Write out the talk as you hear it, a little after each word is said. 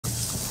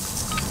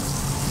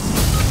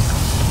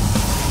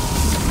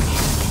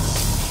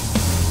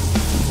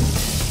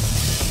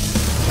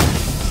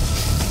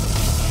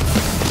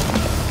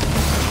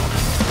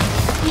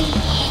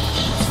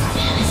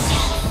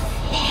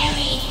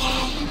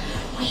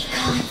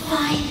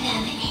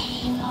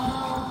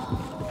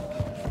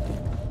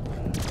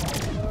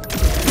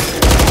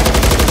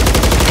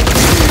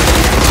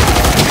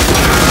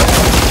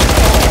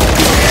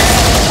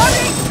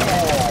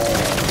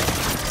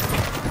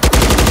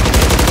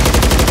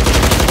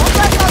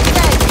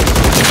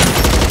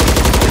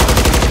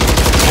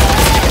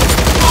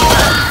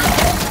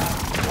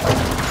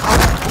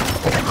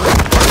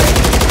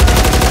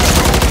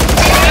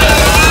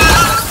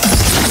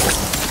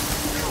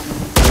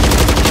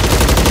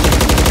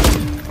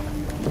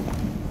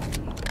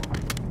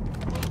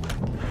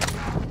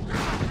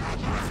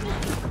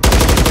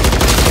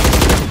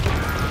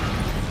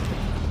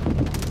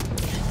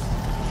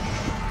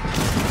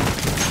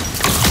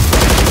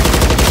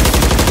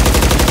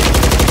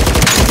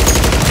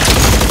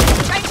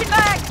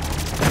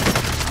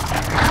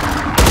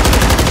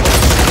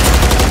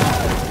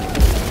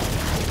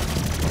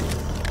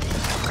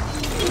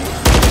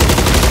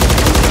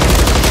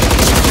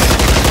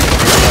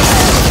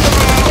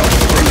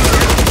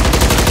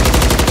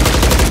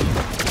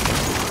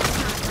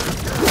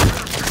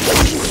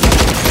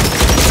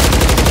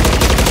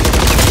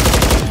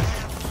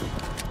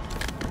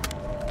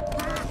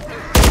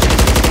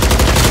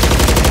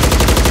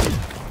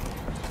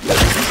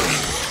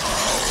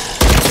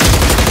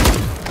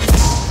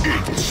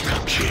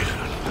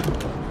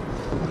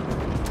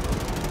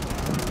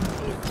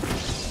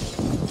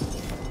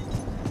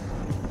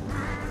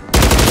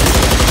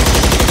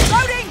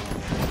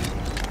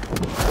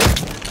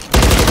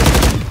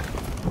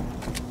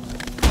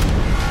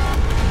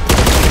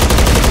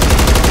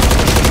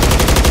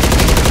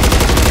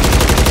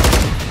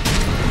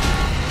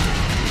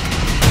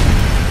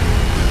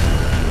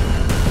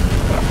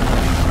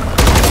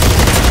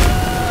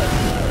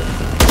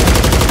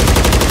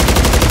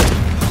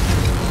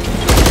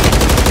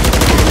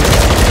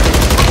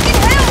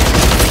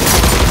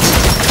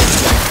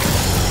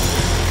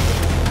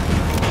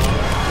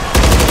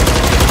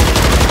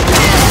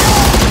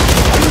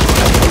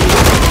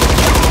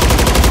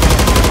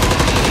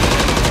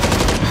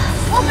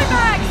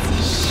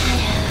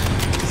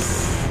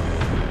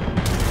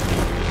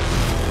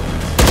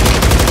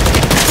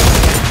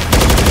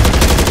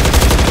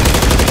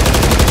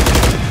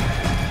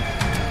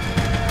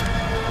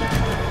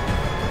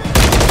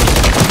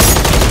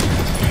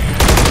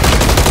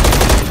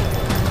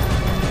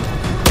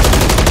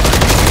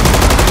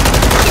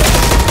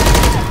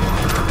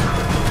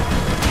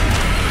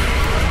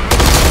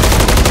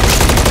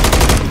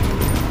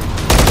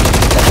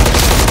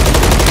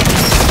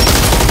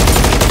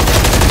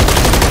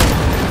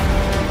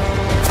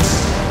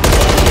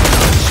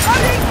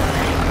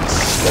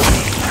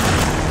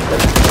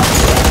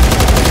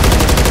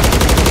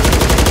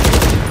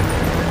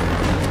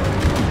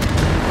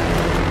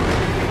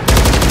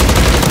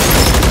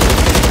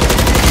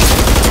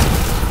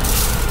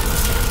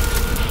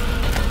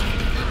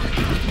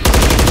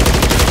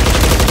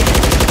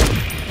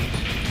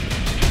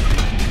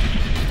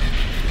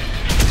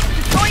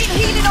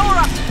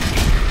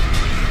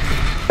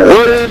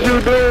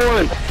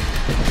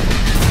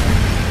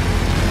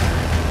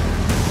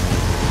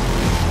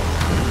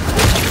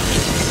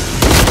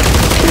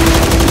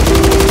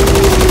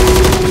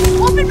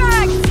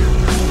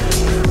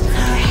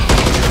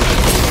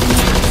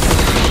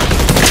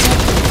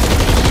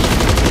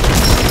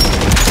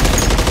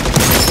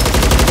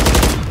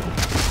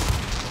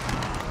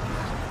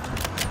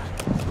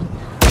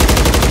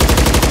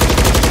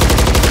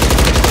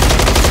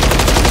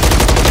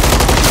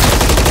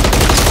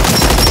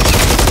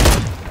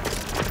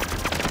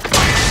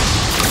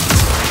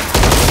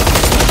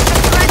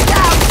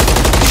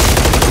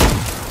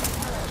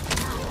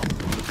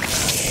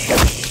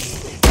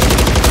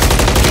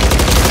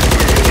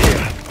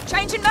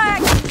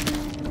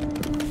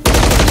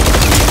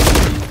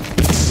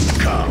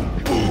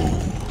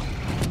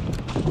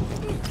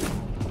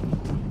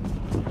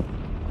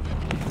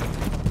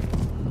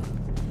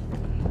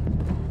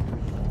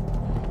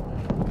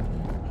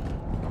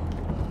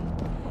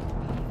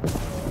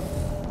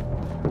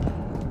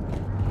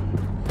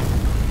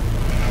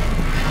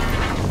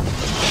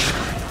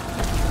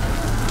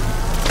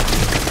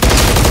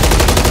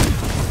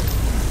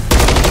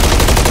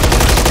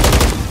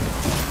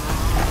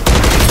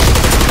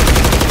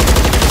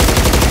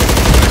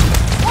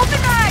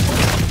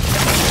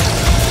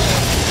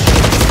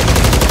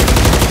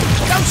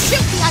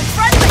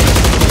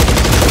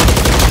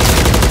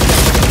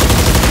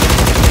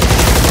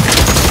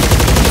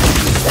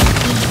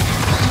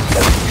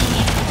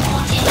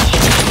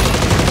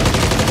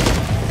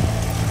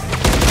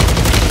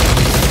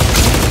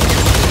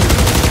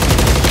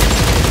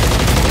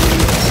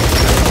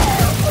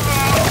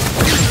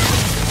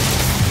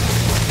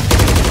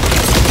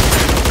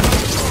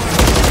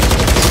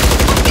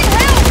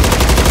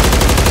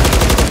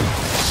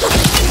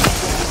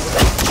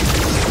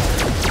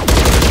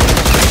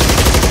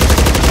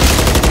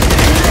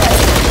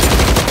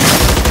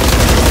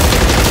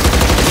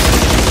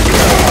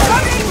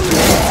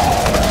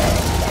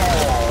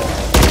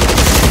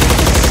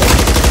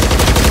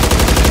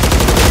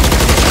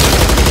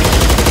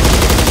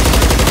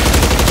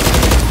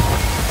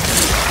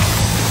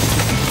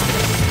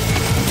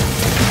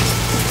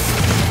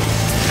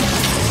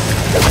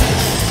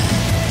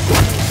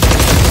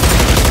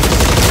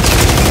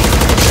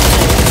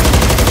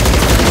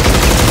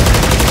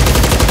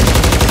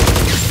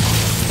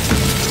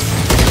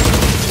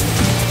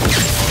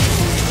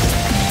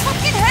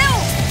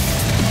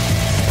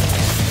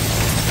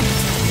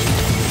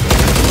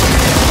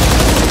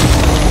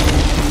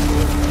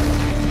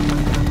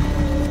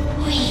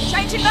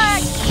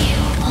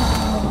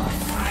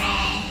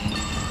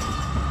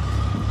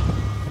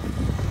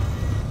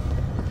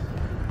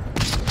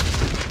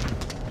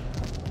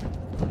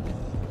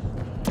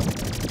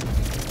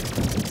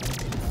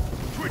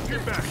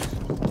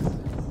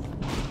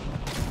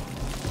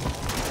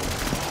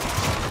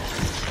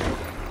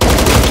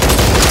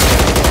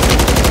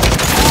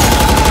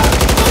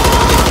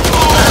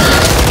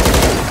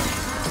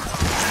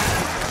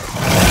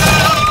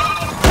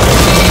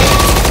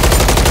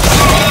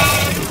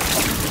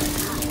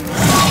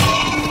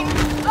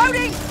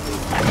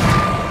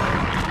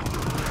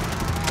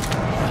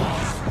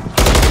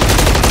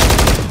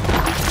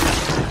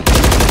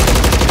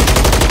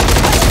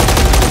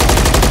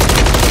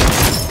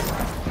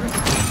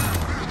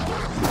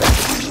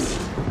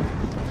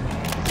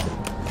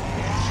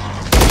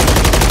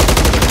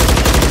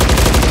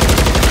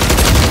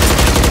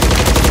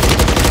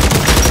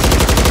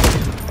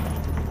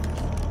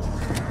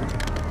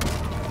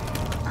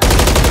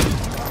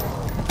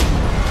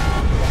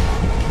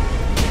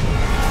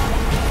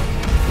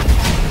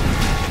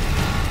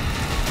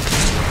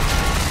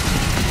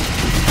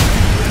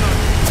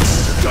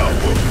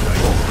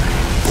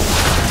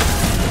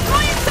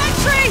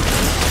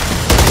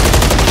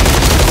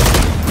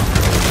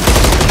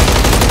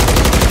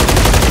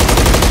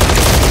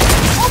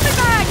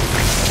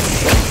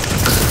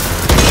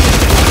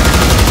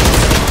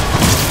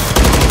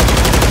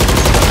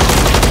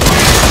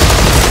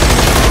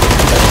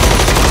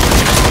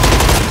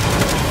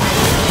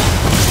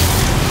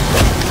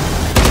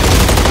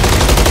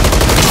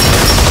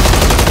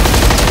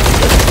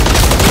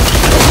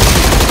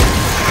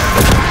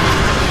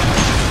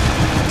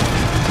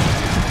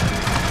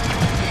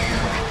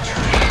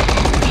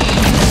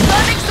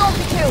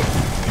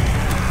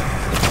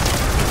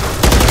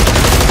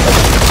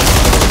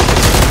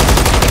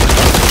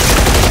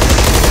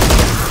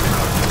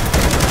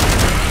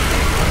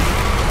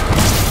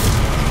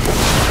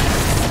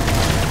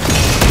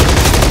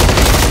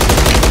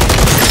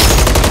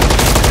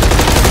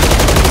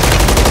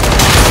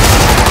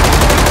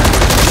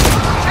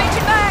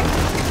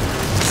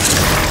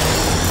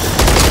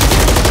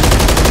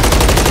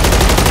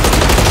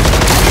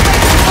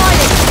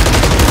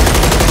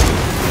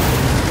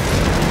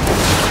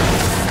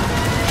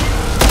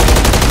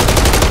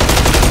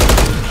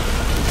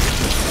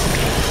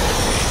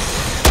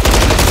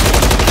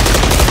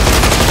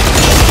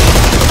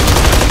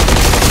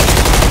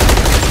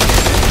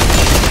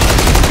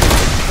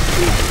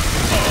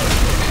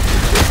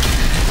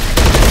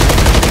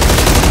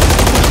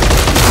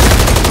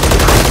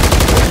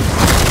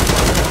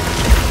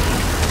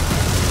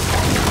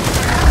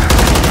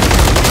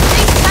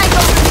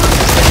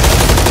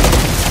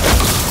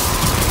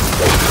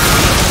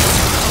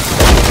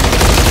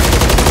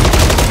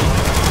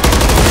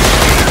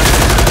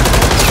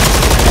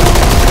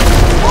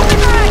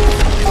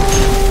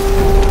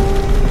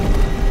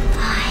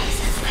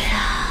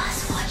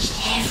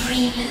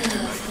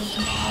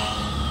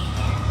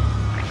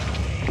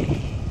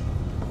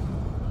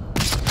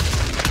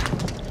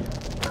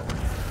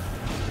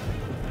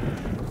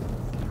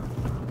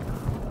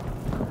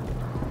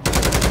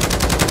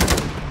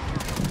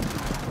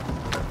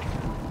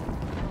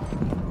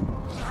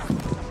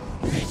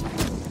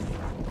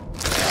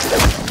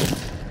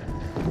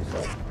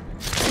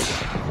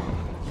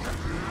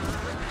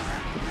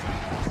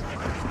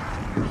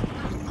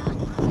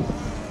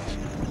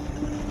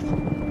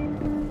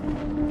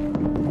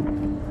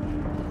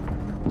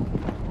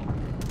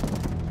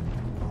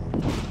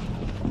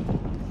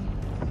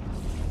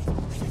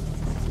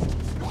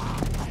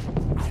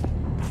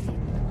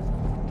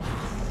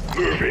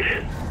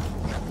moving.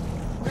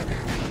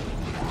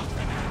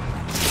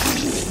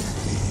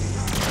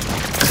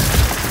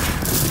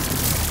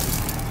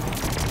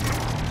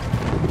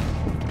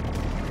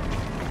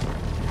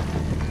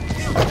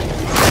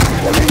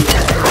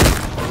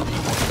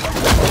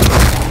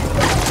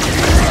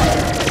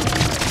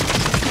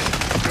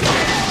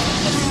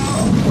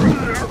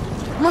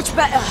 Much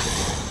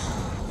better.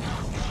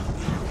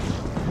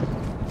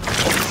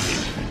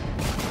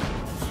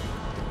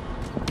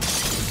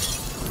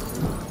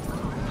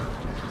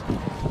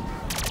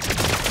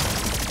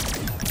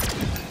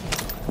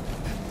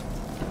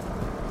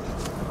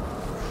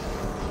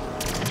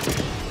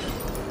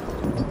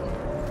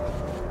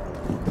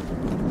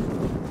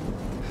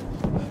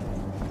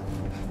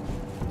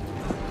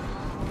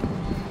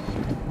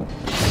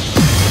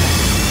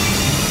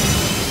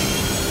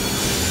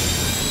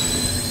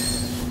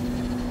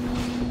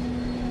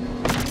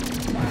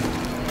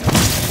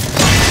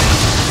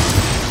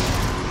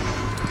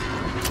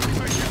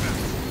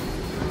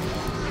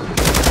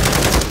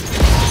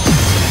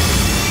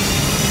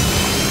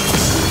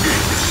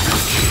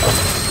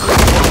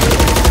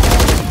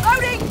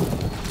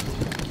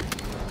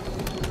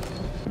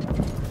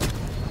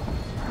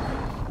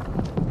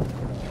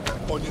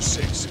 On your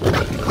six.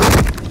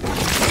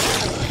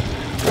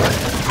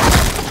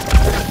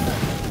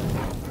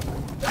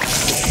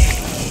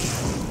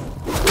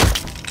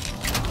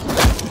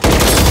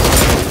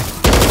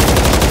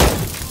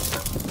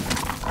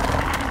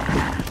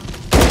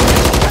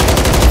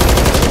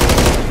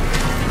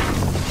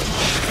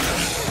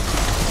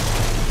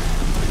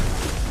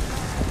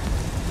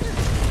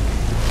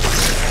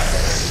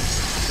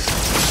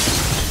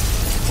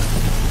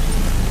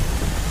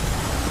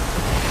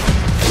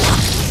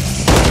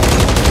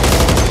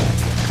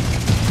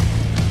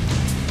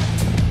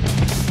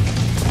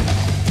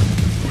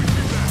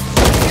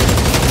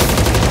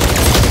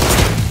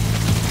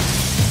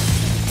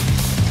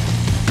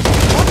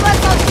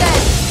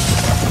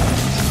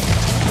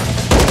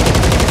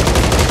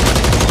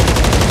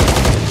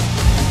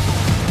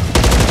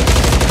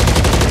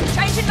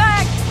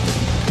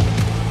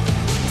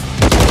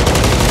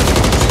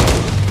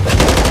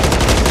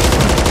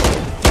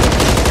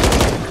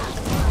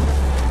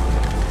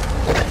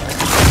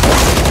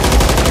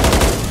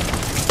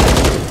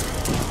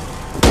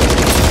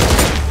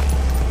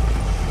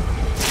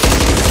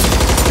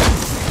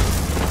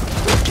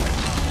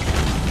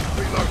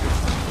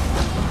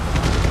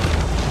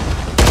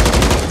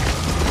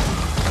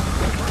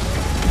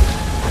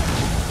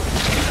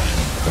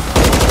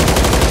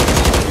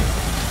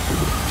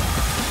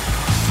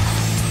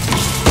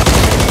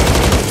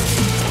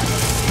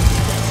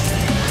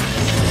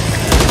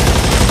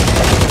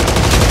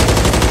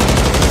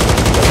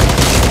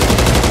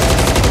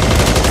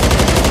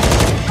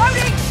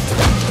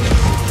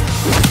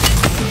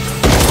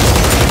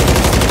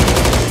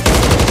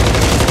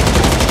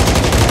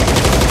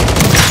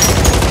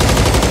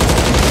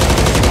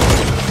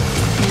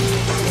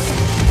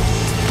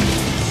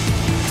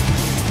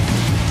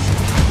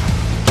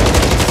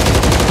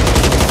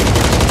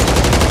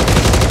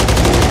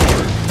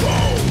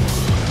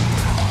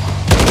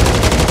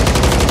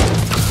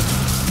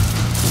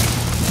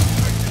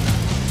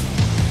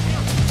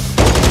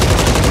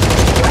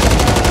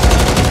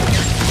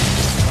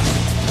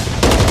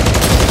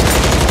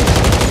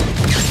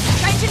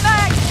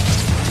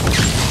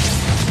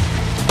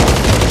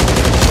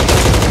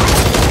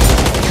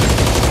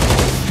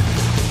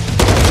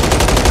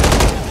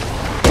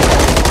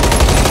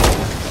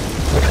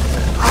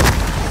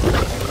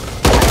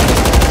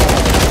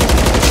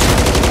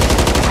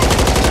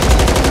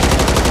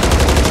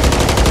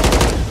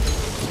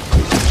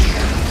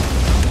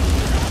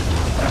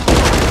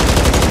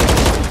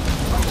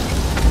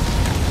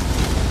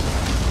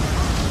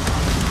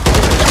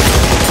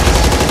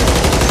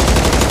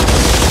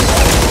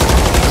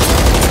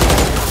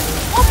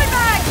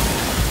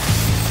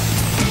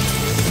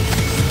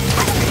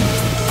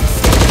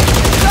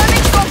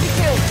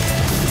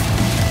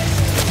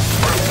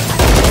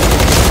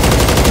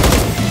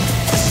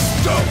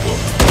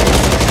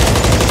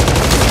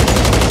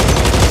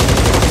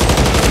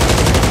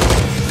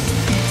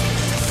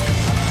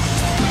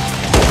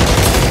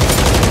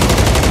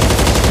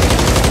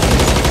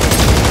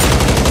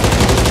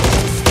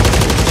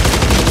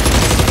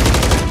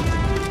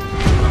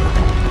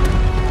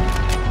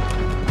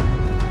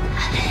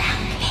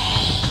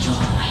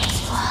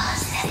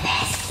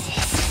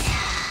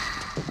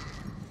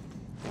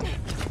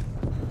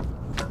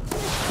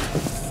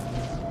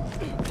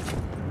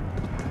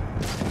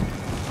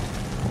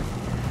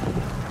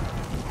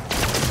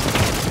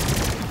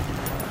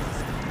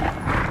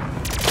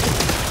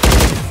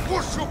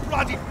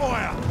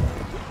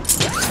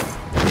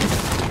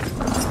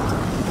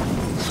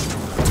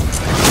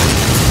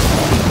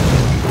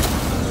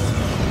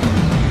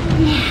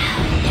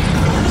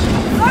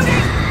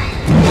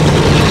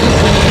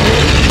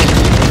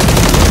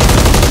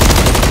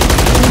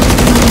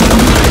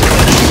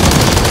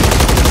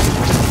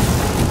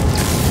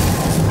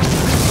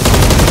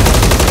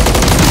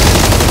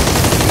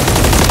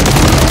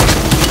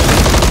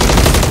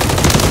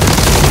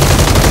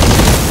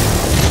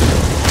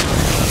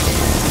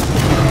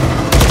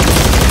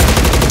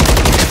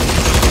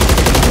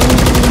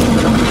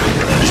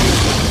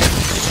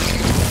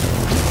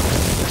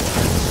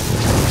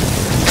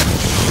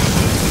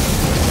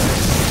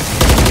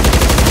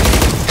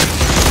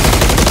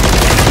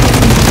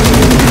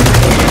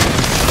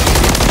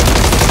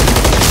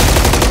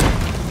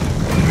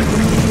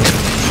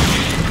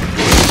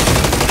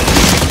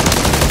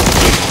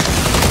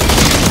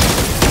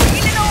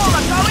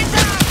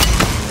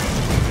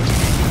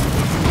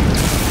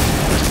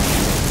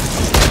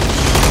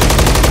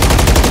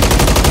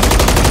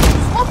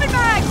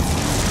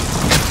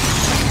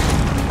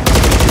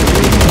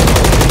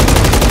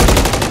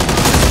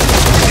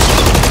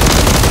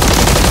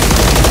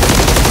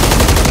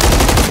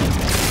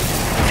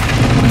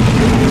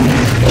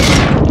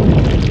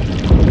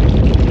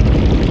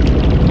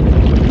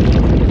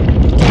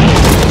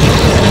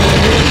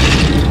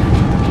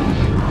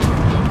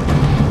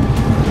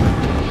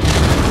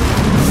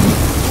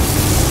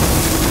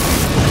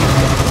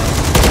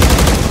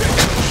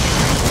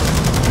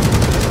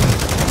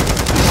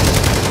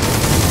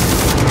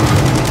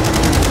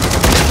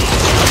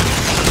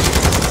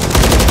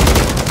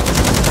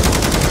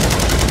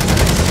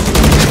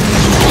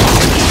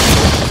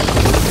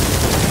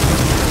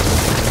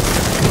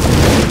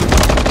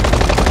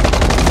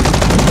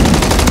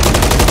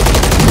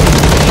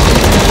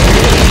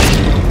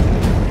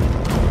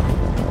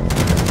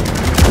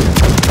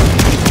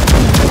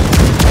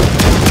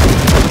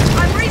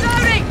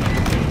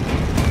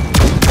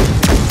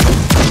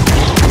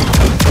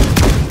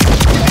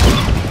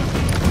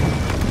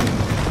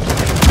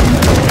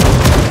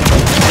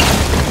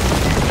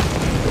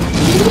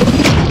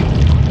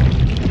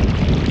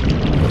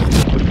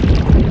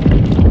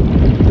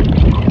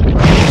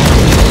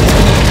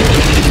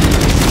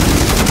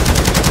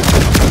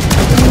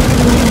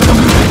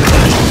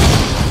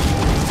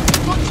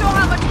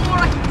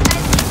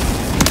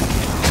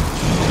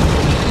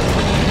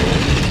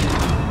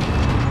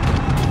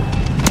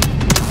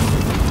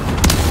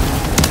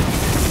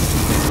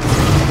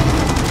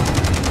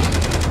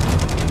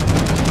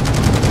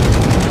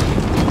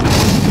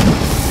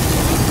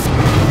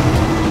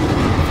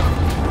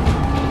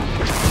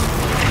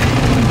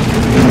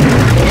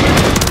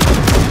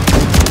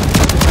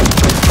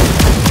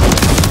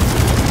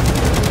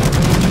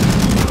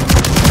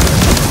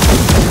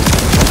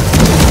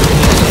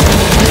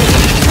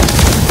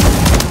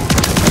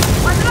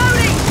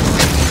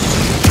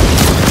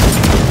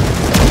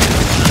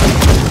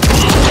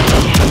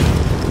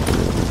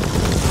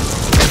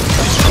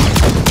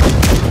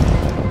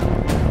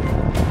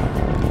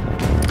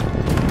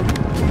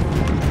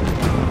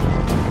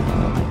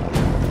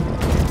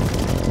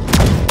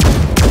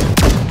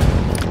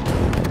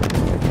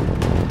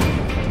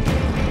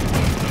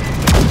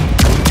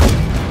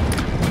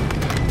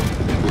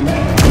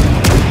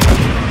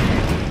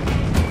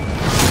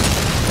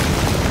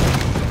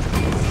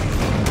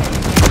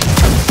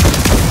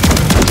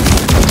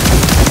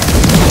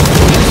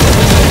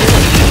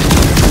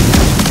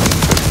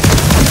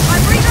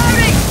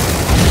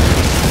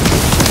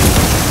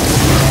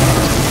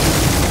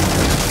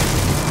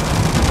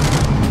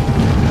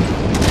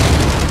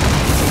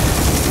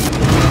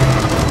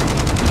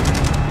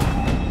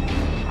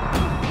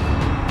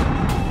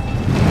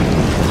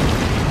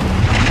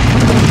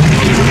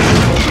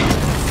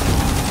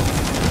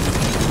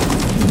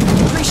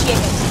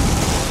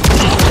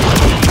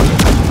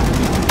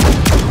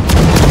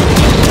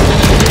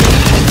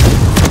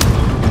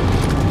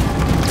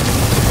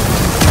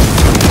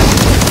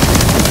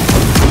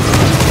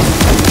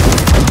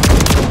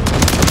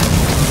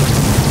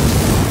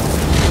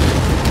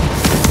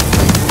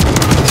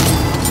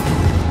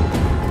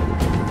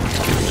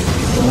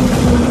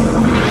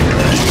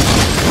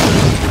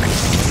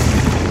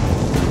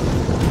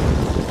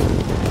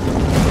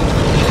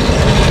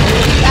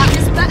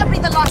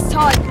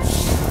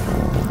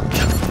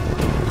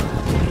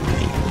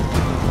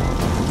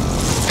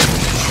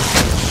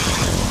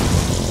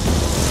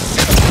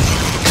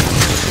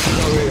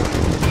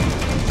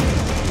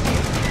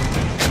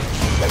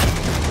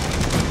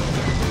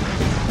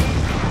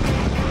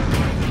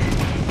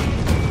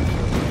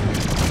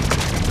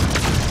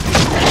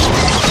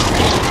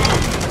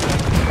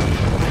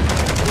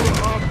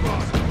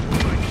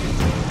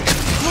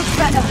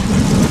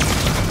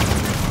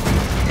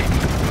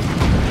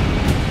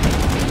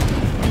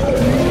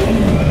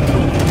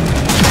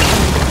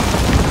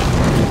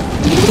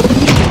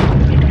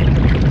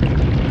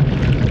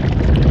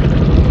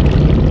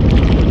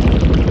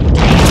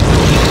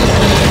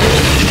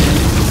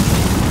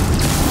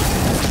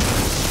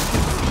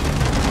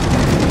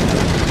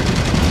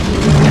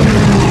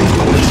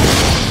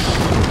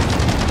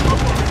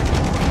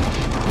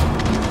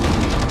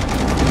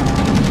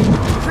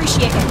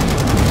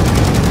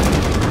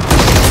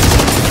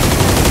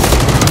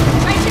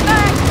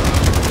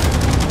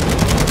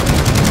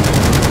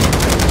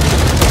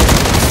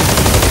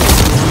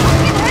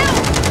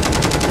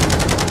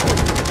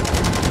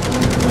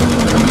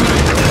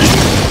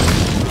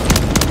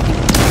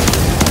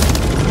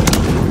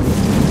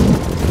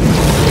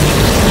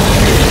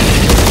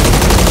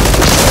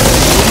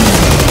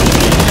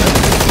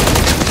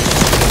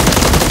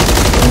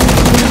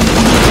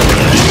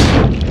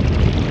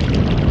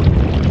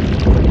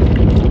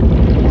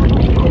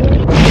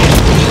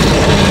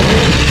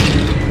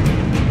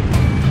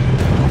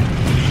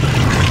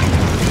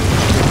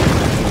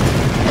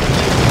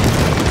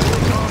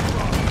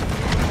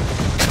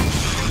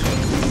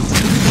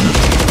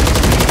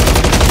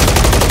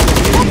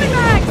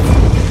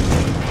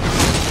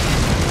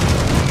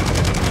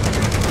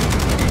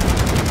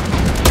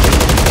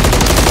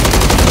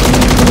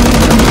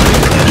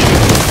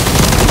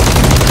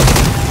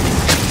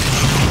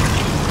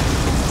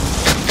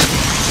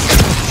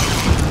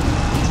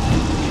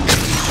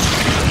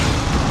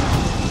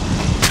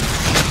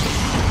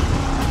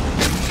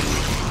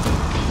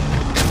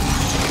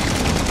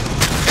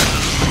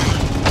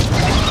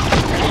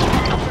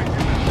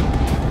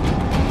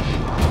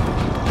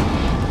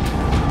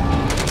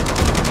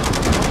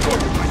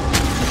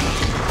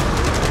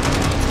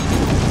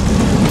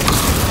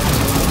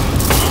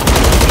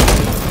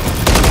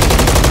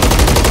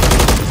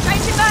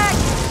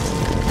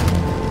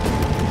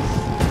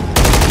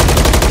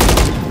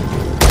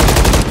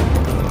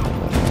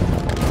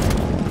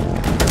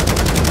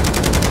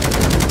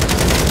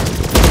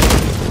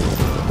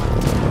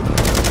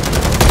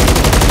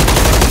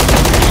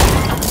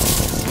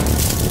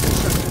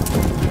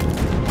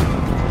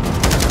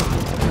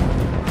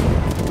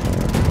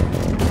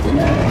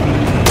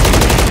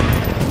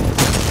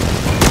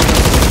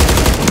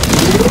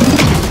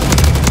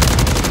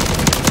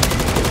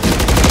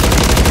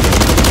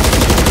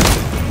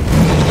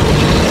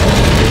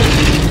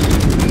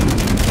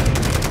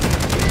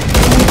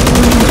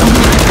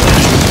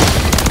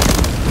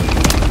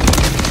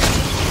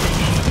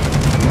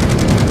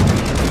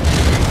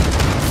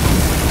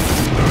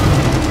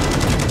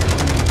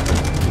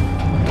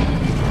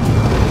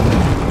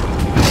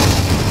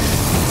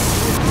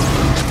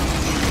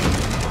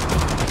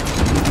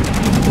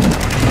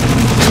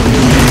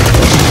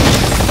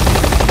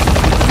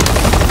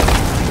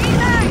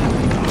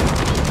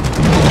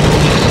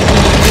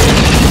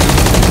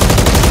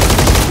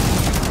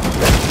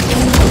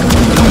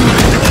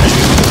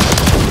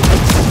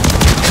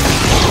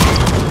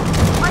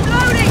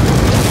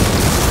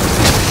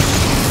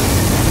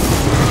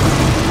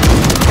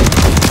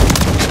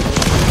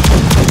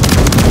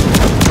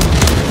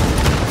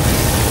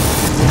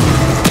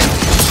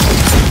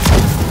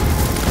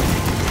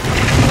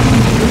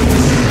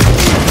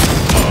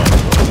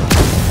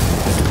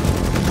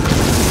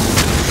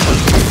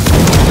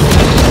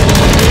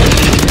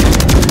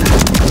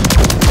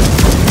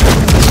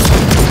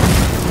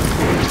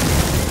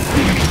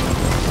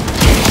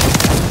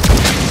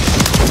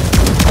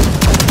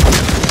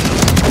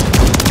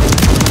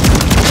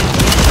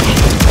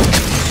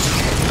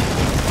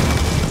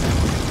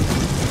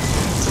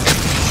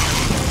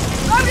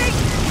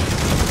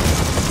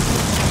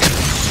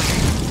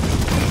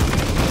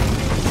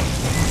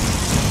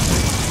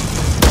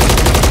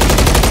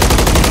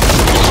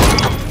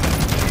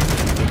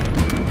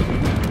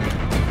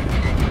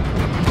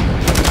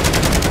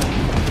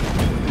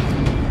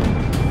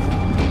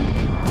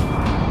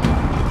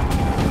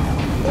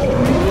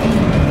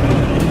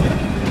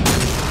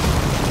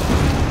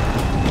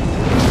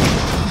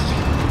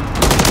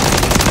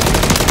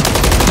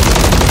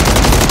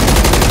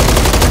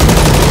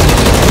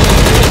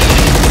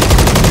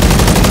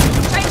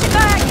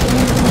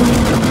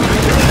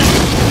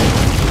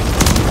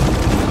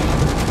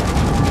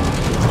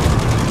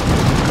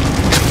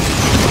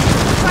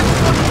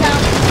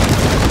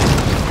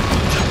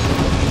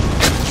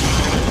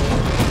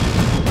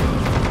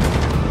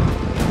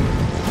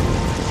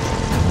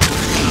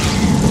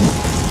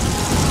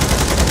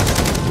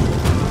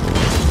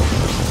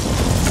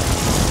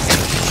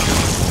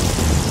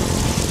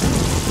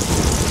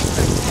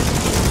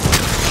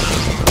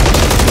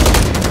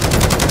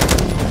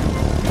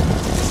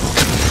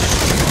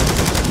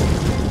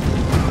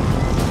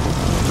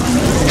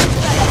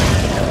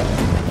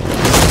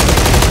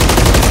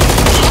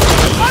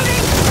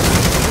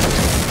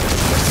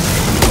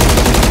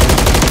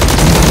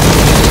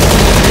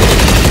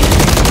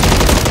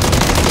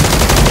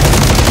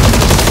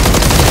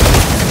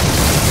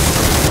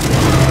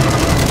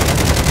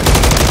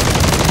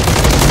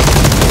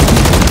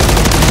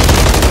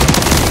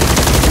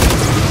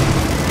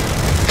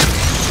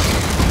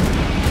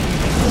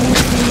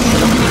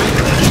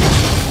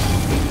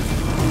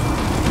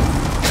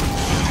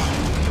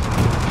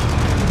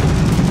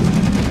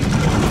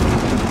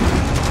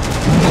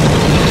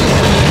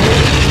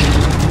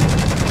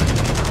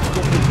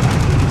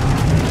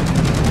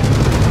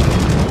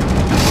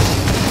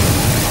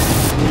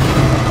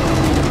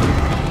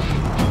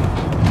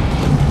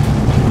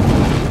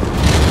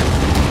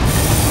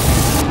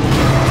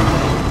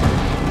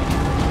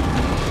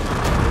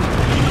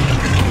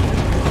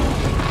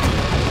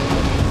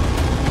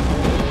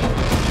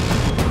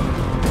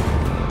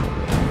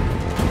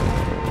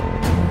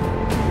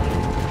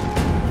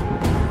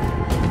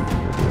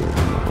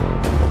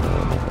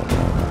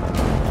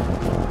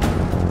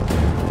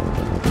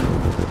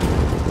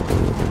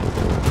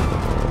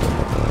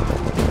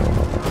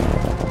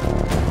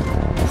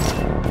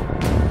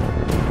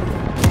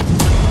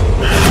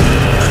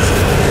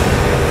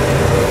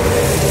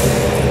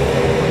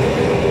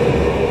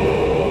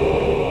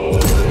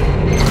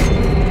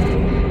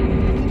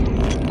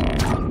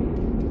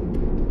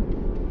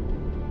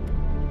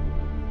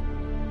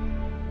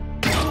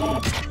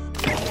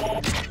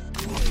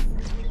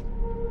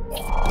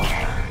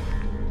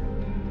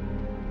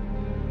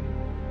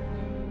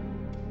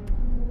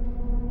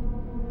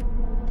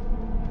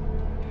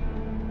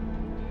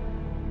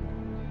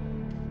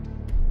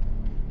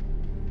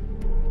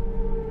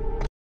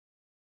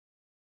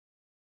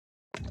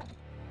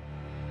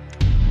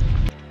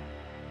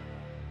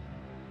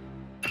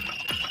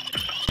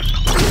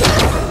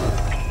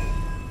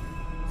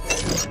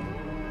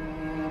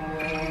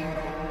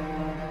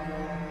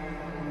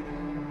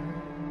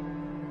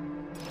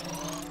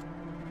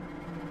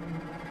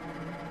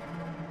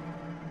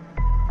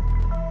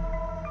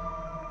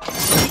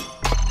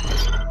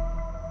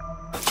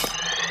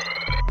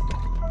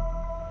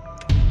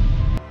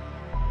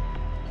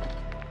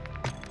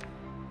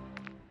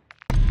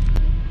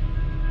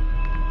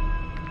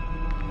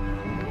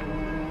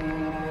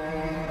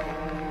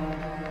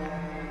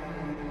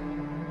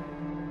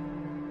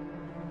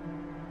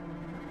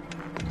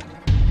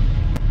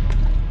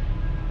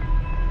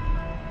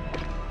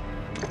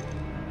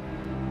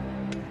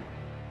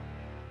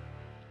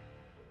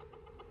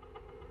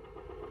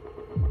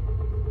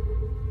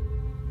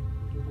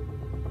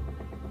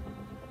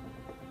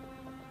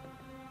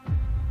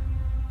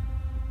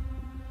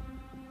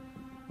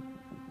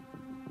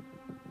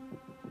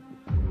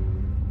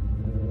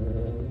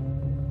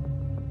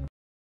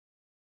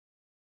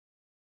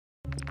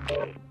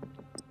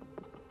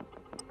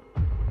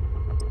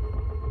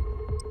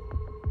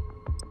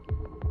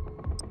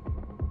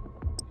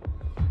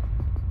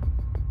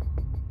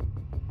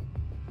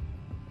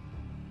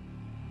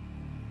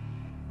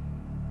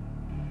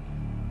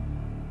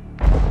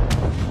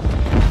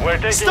 We're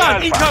taking Stun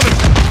Alpha. incoming!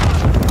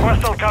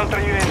 Hostile counter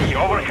UAV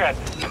overhead.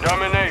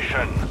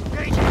 Domination.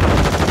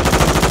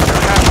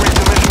 You're halfway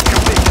to mission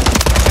complete.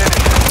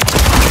 Finish it.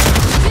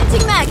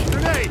 Venting mag!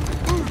 Grenade!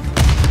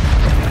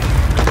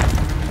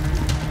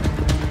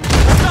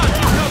 Stun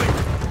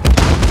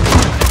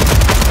incoming!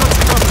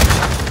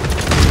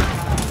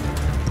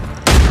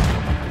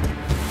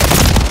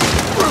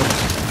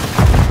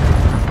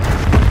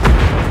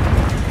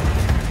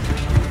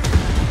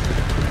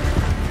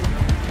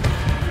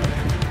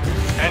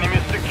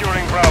 Enemies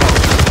securing Bravo.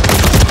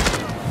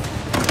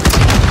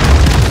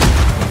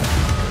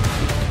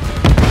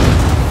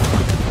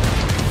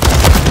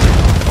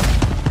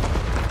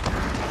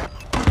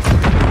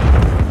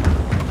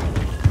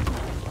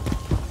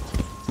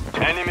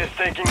 Enemies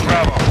taking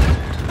Bravo.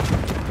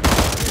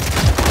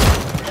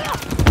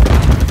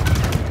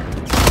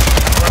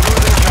 We're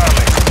losing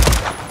Charlie.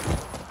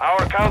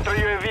 Our counter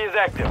UAV is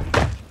active.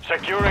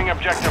 Securing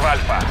objective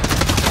Alpha.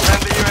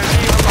 Send the UAV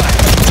online.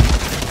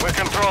 We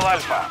control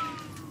Alpha.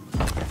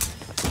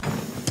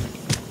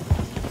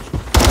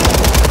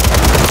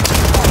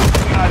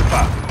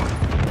 Alpha.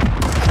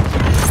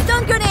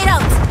 Stun grenade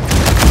out!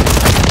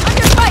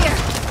 Under fire!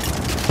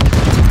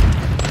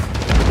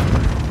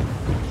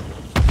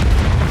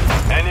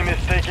 Enemies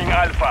taking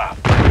Alpha.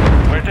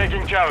 We're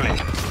taking Charlie.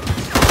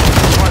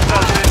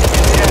 Hostile units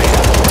in the area.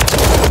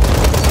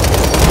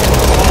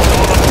 Hold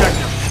all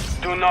objectives.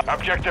 Do not.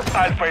 Objective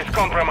Alpha is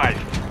compromised.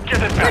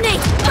 Get it back. Grenade!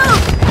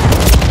 Move!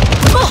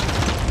 Oh!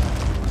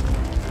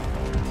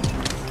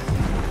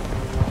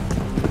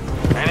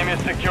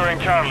 Enemies securing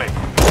Charlie.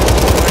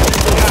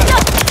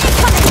 Stop!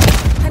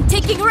 Incoming! I'm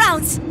taking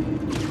rounds!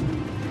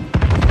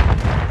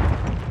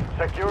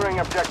 Securing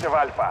objective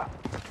Alpha.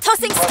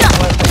 Tossing stun!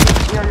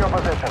 Hostile near your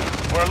position.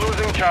 We're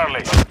losing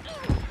Charlie.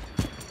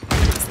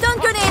 Stun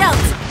grenade out!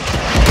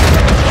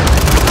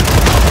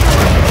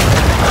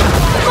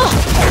 Oh!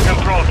 We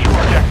control two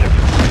objectives.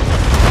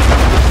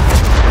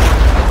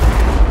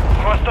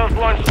 Hostiles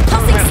launched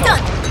Tossing missile.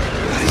 stun!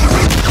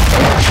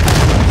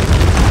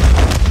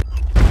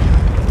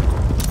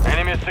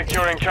 Enemies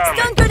securing Charlie.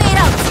 Stun grenade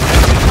out!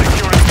 Enemies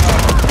securing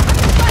Bravo.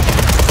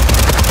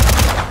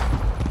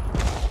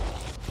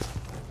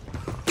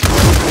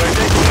 We're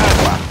taking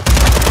Alpha.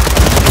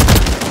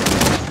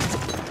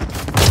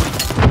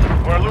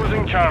 We're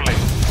losing Charlie.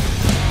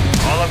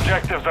 All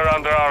objectives are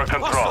under our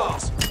control.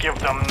 Hostiles. Give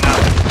them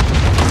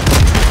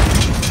nothing.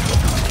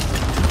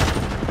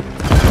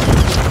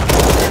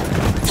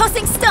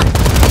 Tossing stun!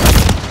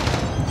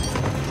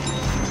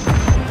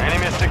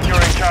 Enemies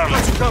securing Charlie.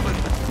 Got you covered!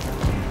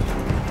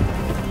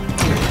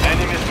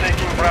 Enemies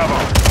taking Bravo.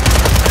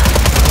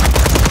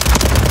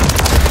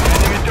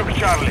 Enemy took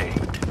Charlie.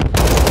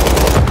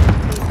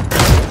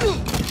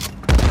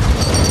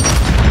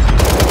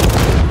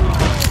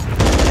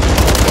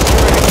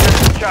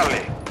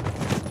 Charlie.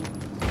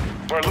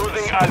 We're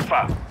losing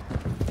Alpha.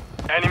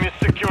 Enemies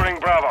securing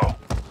Bravo.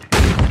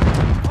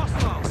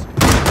 Hostiles!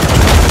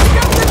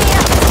 Stun grenade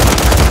out!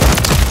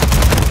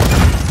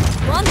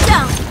 One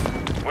down!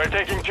 We're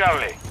taking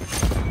Charlie.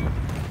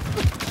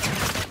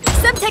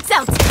 Semtex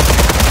out!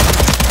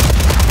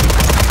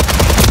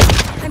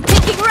 I'm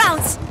taking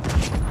rounds!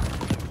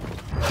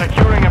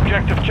 Securing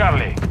objective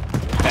Charlie.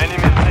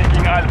 Enemies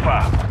taking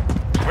Alpha.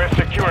 We've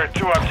secured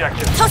two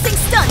objectives. Tossing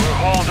stun! We'll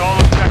hold all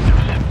objectives.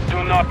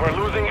 Do not. We're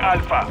losing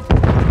Alpha.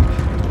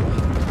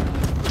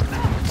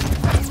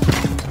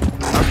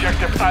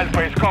 Objective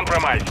Alpha is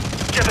compromised.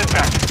 Get it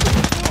back.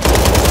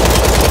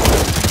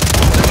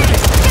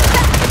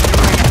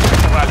 Securing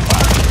objective Alpha.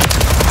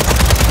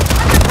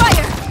 Under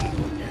fire!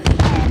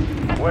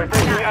 We're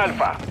taking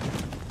Alpha.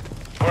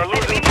 We're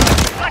losing.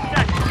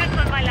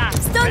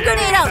 Stun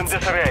grenade In out!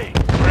 disarray.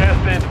 Press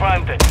the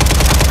advantage.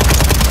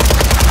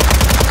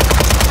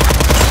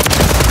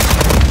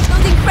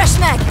 Loading fresh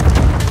mag!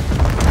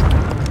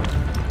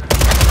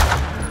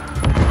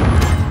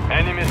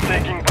 Enemies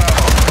taking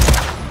Bravo.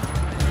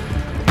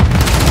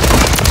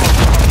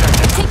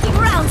 Taking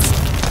rounds!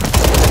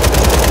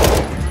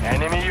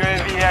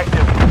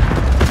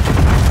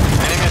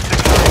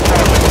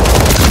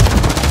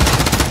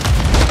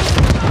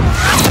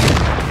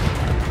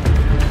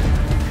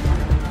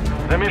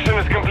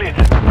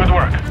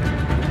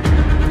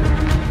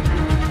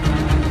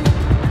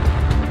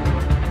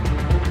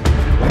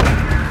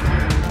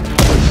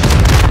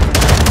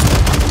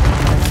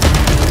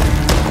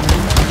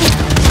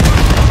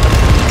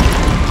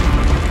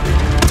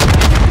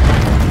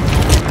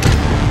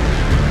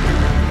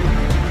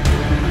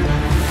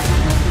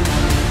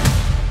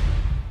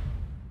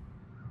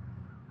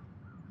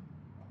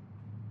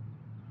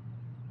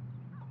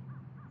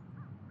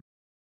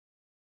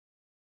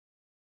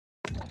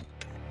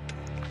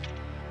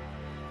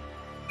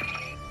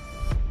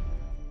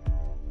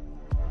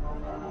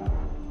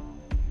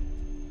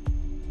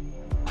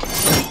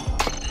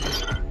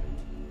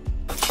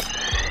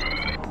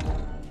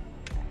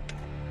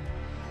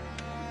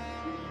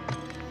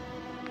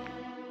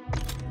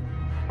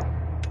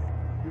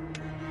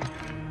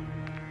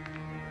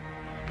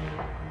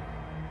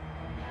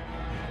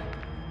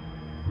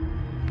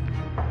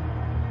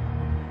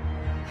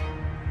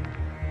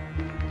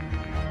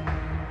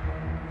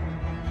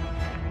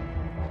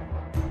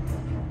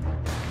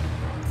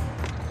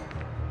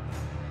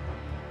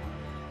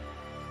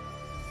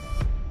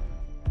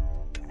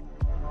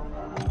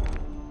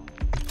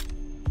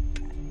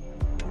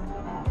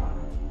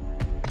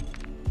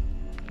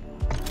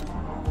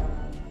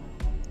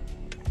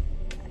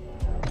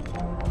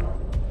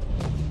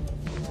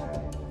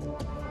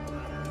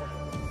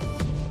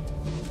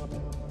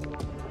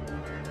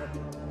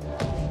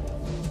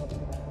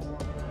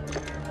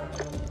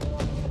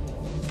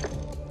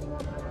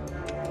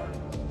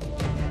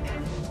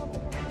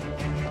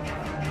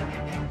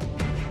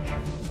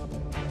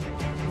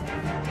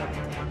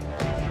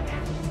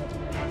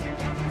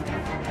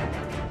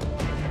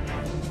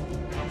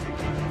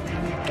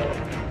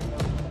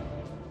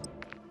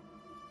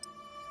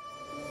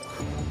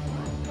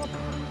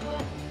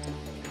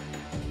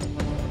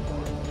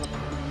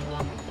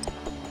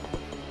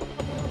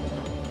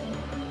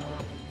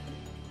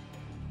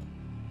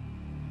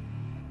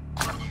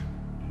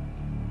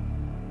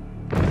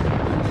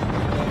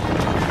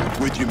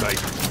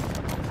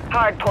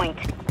 hard point.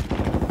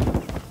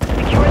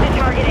 Secure the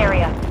target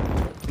area.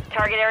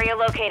 Target area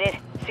located.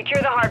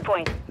 Secure the hard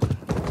point.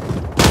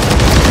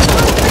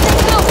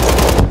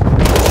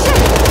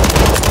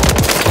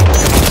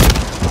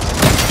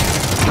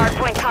 Hard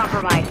point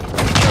compromised.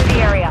 Secure the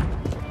area.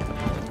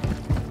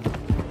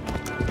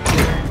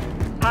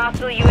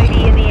 Hostile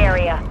UAV in the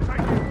area.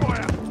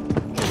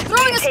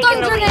 Throwing a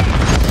stun grenade!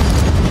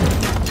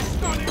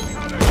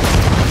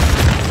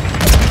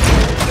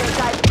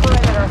 Inside the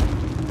perimeter.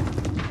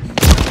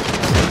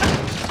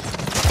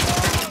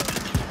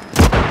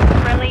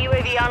 Friendly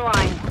UAV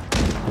online.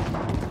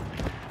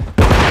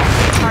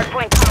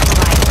 Hardpoint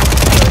compromised.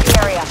 Secure the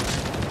area.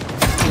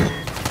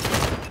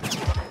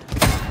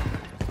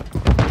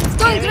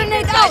 Stun Enemies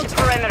grenade inside out! the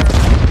perimeter.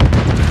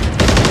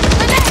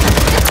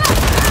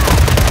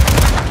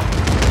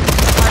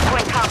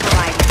 Hardpoint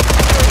compromised.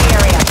 Secure the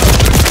area.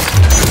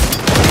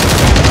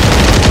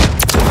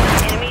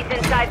 Enemies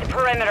inside the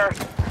perimeter.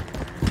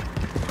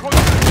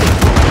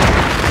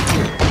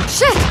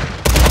 Shit!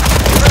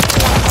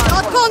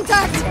 Got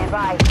contact! Stand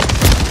by.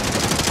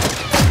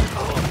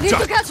 Need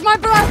to catch my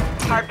breath!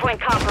 Hardpoint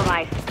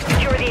compromised.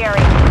 Secure the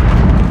area.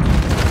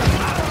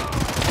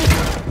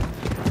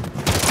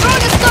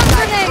 Throwing a stun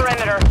grenade!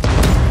 Perimeter.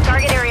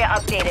 Target area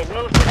updated.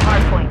 Move to the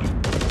hardpoint.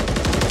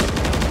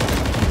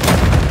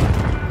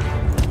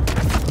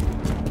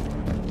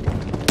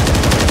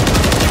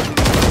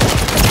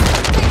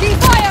 Taking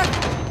fire!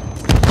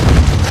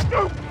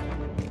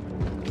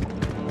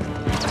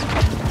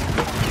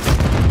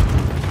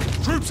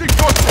 Troops in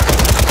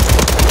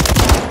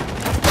contact!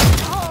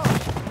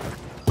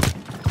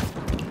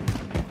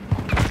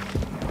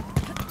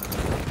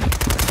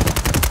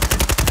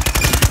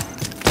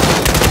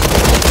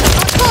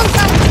 Got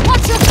contact!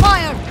 Watch your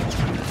fire!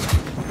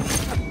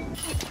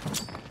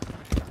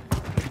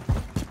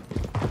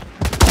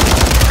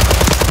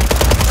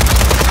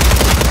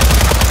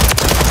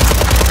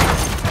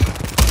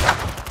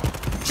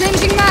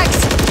 Changing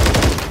mags!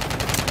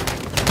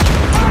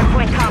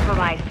 Hardpoint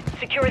compromised.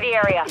 Secure the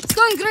area.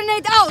 Stun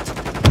grenade out!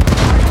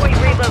 Hardpoint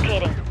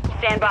relocating.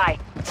 Stand by.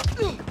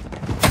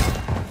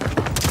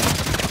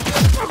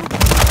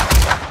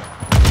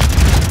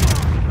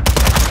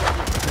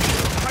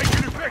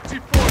 Taking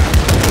effective fire!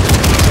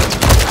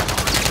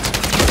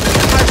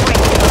 Hardpoint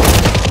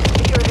relocating.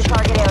 Secure the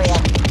target area.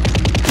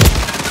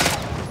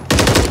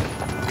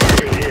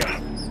 Here.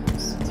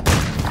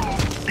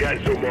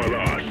 Cancel more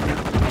lost.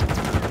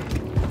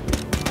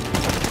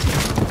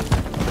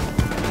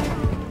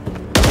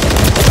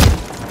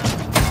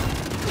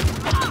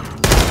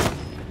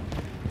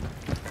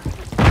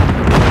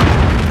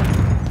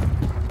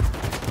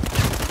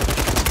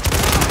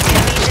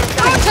 Enemies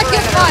inside the Check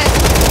your perimeter. fire!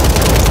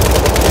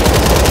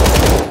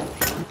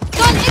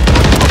 Gun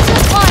input! Watch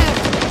your fire!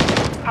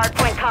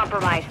 Hardpoint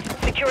compromised.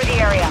 Secure the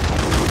area.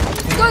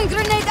 Stun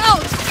grenade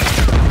out!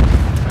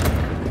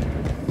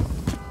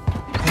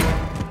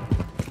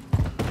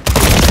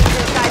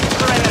 Inside the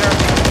perimeter.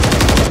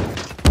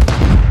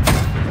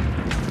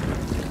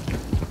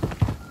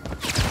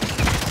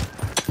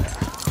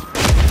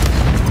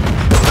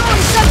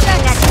 Throwing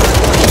subjects!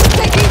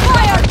 Taking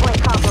fire!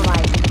 Hardpoint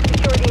compromised.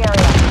 Secure the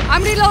area.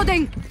 I'm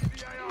reloading!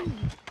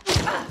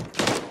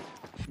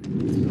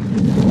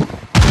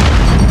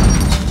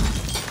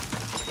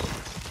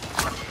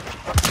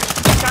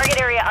 Target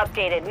area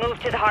updated. Move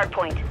to the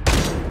hardpoint.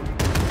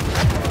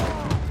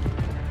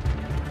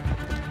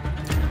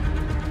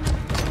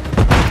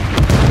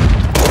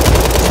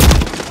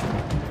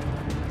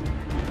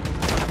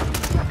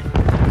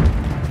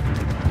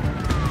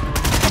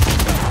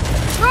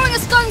 Throwing a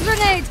stun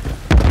grenade!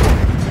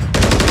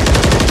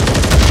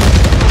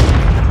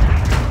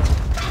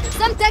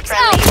 Semtex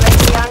Friendly out!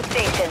 UAV on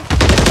station.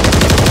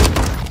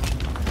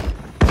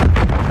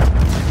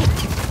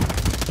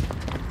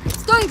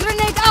 Stun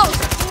grenade out!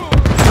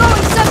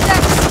 Throwing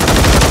Semtex!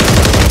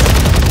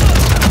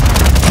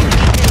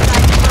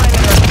 Inside the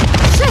perimeter.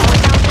 Shit!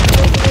 Counter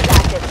UAV is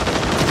active.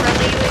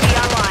 Friendly UAV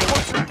online.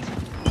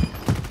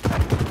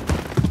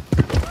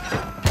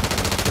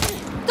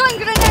 Stun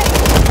grenade!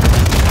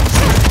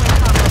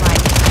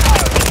 Compromised.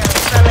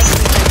 Friendly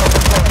vehicle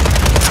deployed.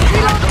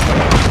 Reload!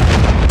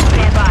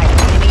 Stand by.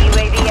 Enemy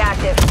UAV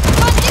active.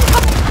 Gun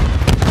incoming!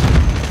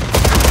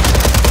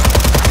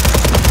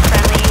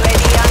 Friendly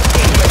UAV on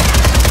station.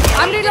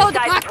 I'm Enemies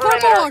reloading! inside the Back for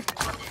perimeter. more!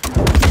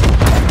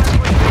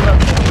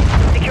 Relocating.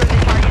 Secure the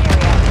target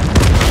area.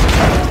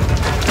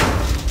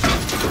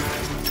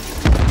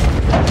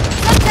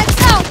 Semtex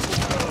out!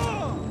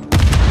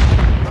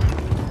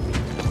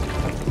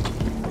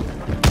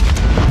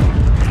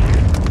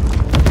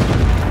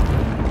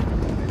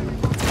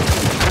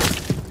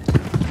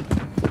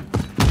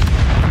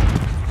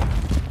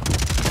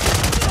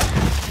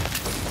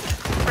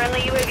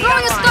 Friendly UAV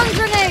Throwing a stun online.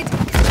 grenade!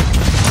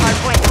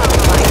 Hardpoint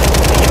compromised.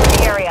 Secure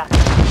the area.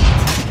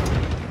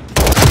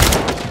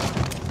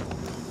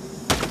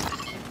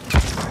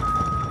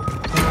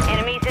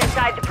 Enemies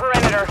inside the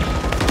perimeter.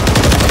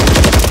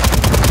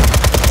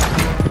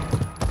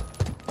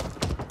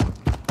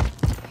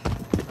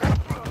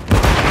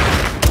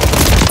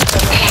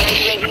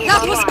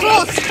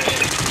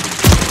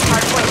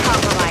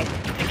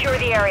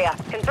 the area.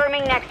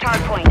 Confirming next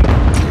hard point.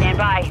 Stand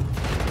by.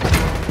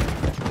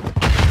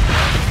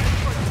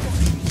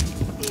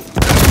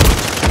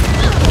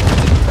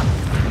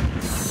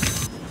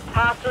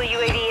 Hostile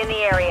UAV in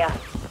the area.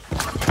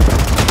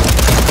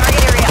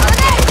 Target area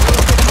updated.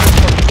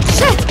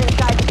 Shit!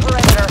 Inside the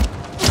perimeter.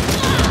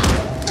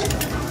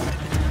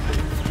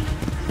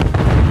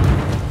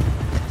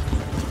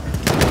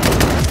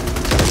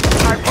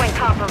 Hardpoint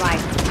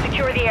compromised.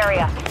 Secure the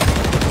area.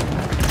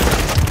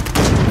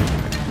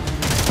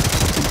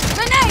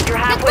 Grenade! You're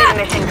Get halfway to back!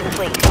 mission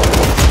complete.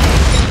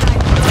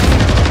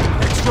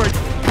 X-ray.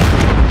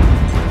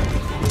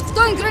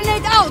 Throwing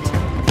grenade out!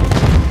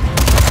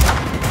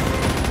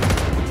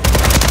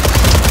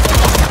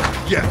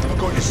 Yeah, I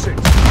got you six.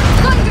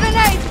 Throwing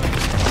grenade!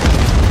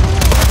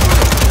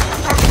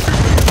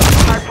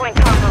 Hardpoint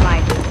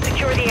compromised.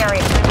 Secure the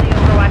area. Friendly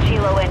Overwatch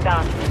Helo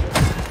inbound.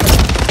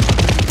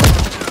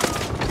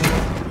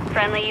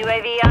 Friendly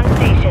UAV on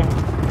station.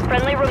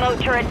 Friendly remote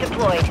turret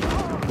deployed.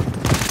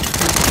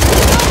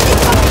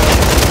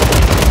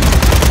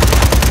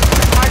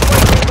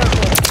 Hardpoint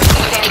relocated.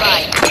 Stand by.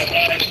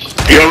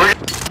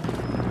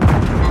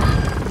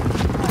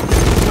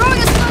 Throwing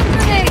a stun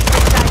grenade!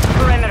 Inside the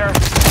perimeter.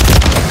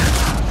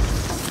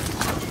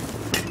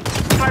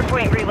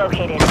 Hardpoint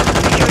relocated.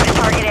 Secure the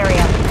target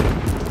area.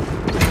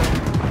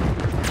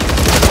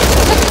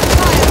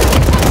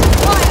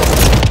 Fire!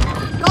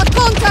 Got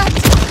contact!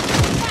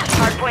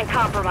 Hardpoint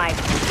compromised.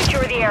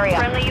 Secure the area.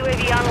 Friendly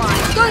UAV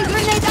online. Throwing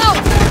grenade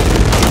out!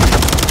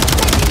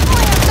 Taking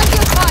fire!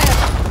 Secure fire!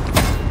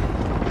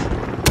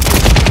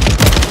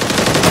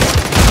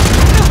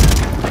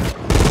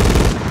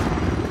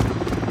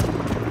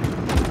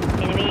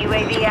 Enemy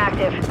UAV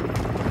active.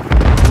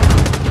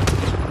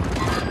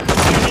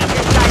 Enemies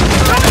inside the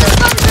Throwing a perimeter.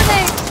 stun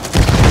grenade!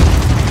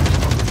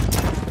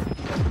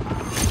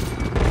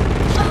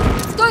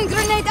 Throwing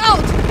grenade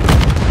out!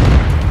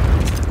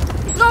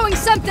 Throwing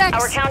Semtex!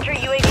 Our counter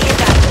UAV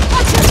is active.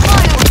 Watch your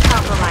fire!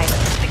 Compromised.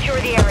 Secure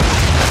the area.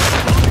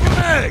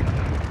 Meg!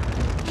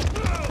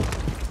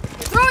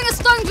 Throwing a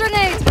stun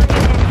grenade!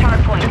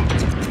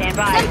 Hardpoint. Stand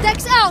by.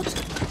 Semtex out!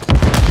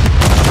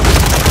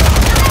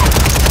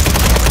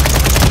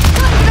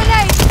 Stun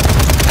grenade!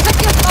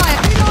 Secure fire!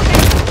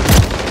 Reloading!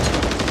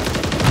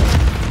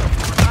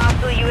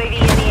 Hostile UAV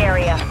in the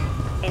area.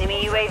 Enemy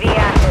UAV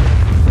active.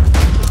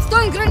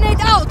 Throwing grenade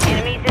out!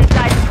 Enemies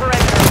inside the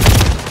perimeter.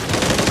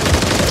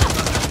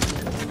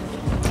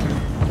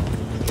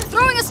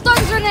 Throwing a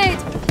stun grenade!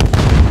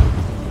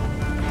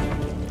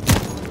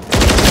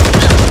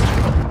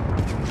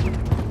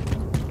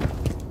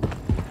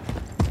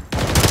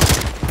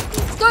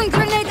 Throwing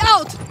grenade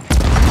out!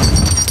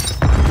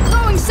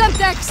 Throwing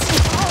Semtex!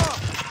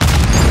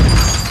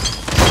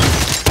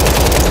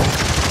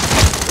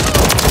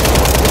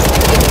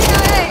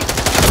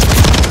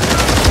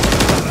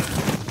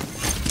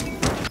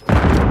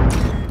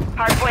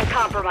 Hardpoint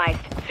compromised.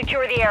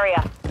 Secure the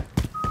area.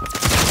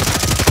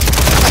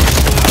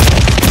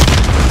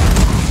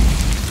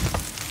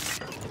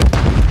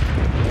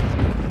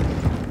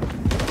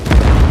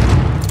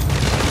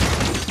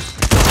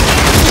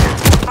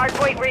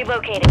 Hardpoint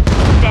relocated.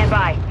 Stand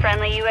by.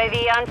 Friendly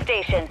UAV on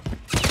station.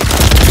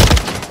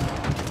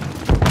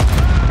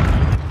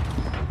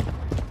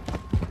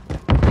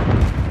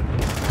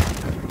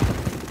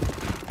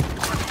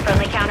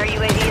 Friendly counter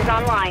UAV is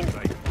online.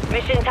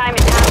 Mission time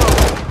is half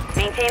over.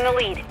 Maintain the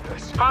lead.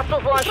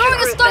 Hostiles launched a Throwing a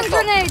cruise stun missile.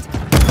 grenade!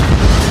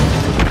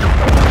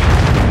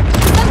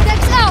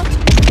 Semtex out!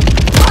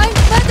 I'm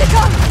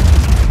medical!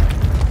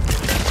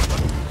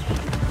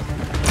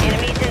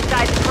 Enemies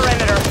inside the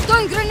perimeter.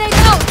 Throwing grenade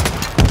out!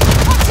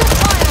 Watch your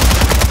fire!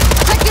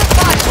 Check your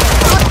fire!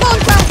 Got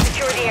contact!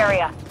 Secure the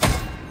area.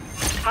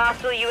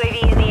 Hostile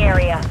UAV in the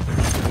area.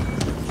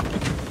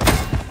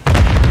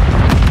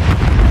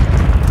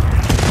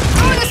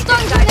 Throwing a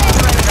stun Inside the grenade!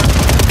 perimeter.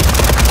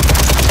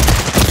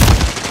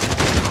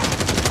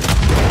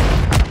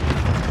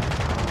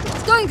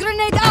 Throwing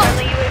grenade out!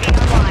 Friendly UAV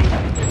online.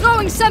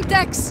 Throwing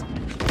Semtex!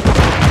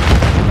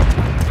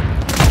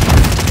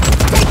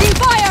 Taking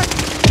fire!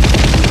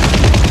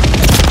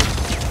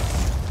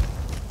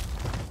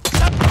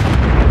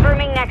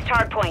 Confirming next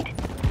hardpoint.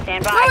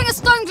 Stand by. Throwing a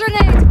stun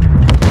grenade!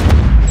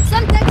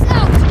 Semtex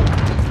out!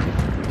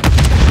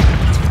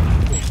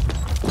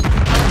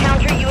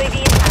 Counter UAV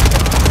is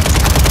active.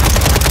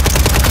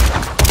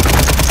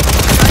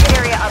 Target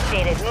area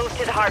updated. Move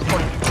to the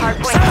hardpoint.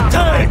 Hardpoint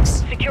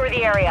compromised. Secure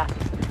the area.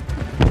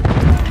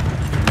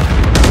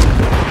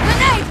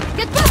 Grenade!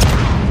 Get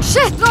back!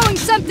 Shit! Throwing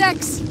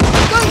Semtex!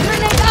 Throwing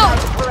grenade out!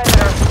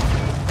 Perimeter.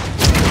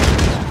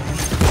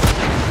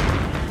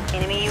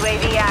 Enemy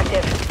UAV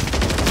active.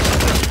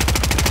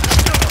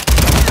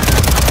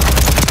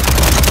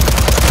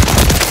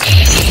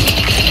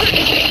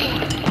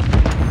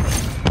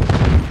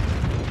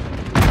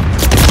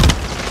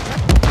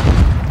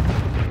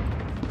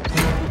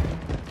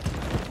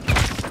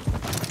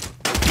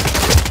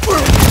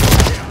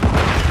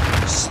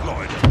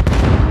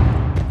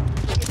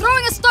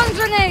 Throwing a stun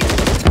grenade!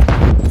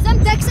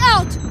 Semtex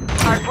out!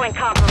 Hardpoint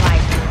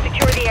compromised.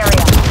 Secure the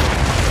area.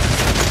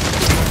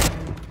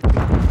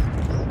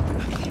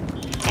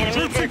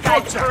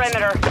 inside the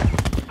perimeter.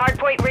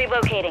 Hardpoint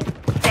relocating.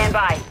 Stand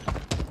by.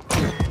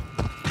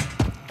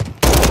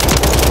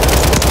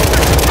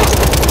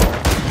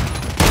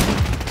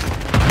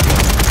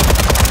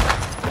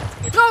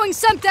 Throwing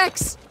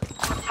Semtex!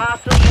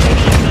 Hostile UAV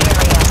in the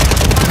area.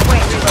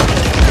 Hardpoint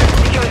relocating.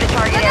 Secure the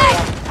target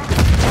area.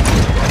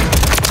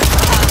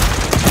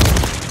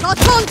 Got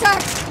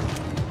contact!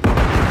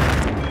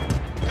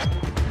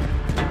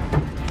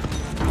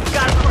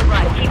 Got a quick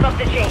run. Keep up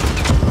the chase.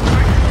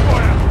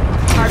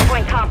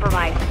 Hardpoint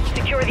compromised.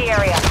 Secure the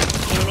area.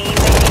 Enemy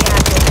UAV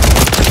active.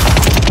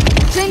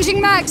 Changing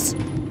mags!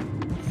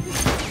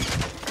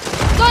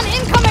 Gun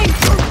incoming!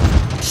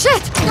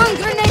 Shit! Gun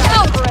grenade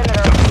out!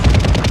 Perimeter.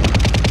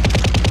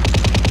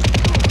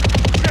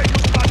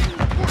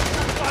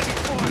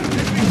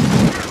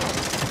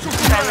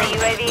 Friendly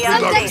UAV on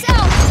Semtex station.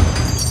 out!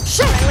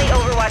 Shit! Friendly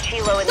Overwatch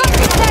helo in the Gun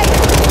area. grenade!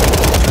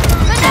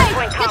 Grenade!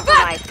 Hardpoint Get back!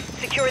 compromised.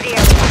 Secure the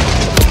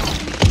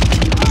area.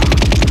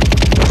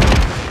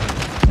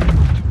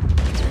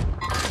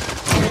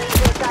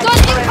 Gun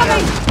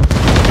incoming!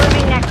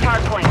 Confirming next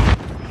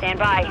hardpoint. Stand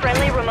by.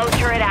 Friendly remote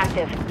turret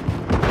active.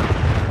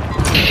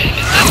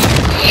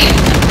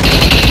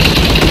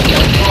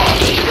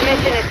 The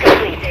mission is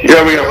complete.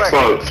 Yeah, we Good got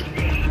work. smokes.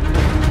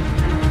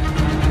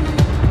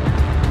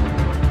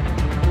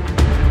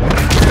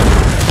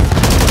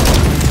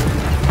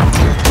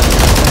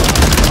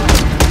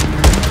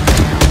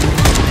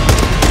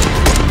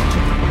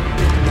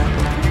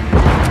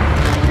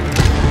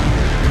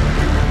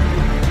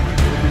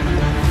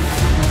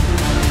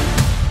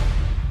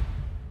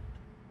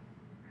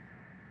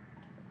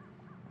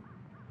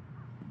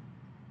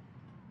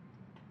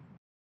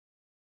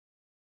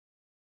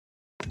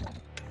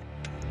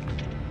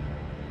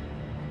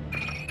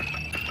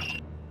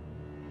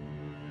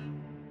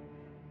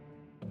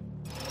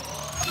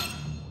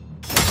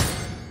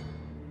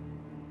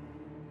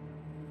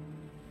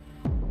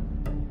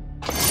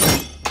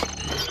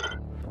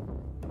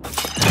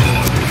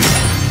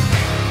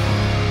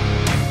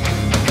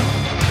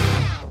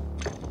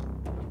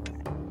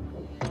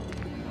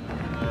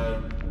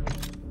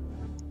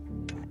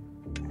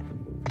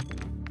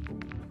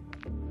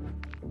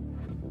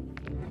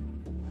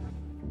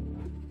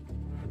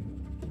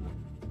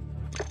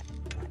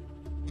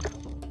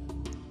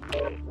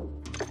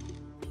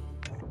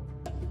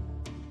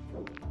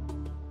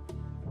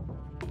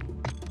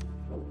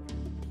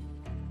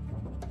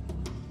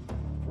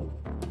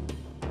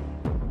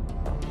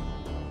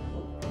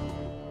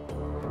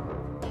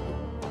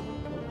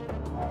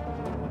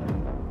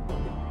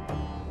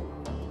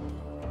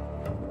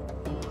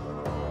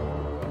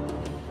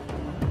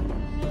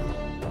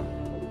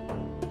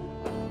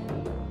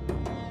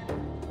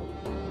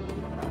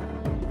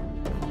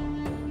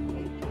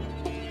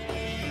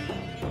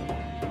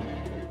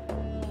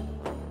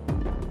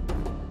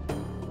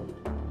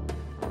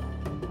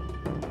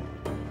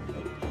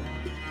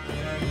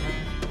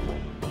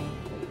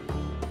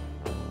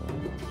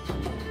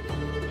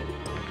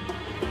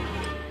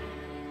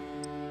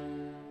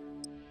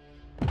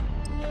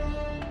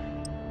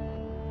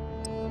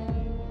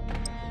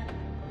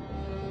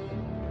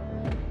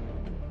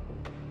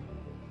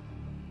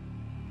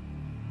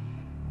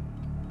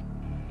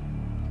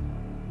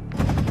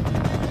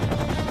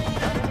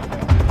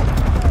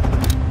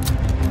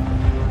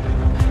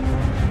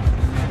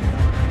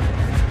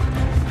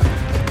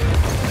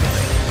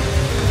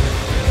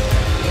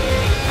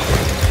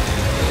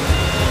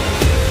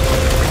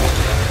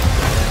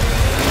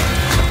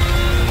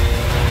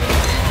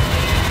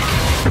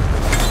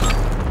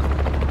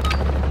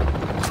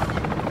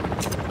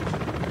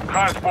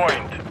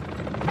 Hardpoint.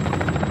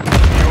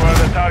 You are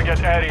the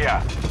target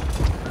area.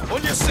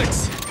 On your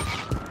 6.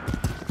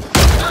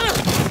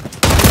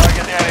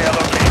 Target area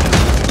located.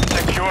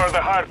 Secure the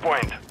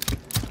hardpoint.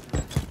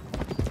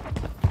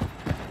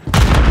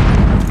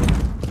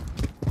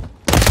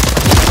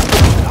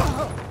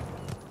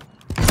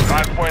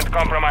 Hardpoint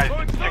compromised.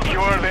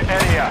 Secure the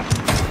area.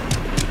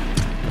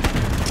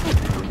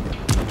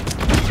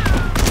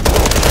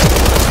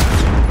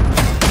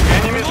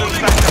 Enemies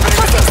inside the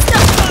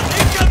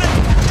perimeter.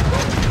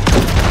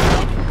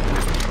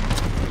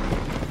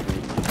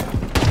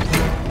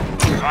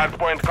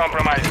 Hardpoint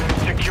compromised.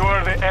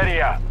 Secure the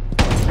area.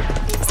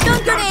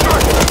 Stun grenade!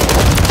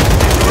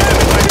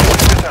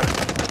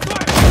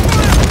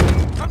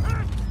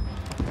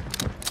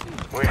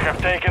 We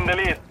have taken the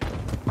lead.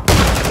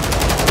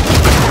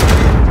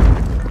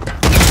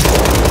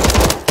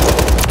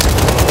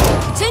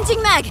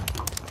 Changing mag!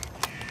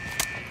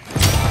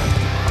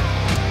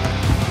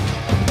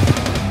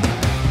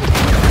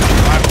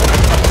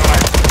 Hardpoint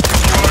compromised.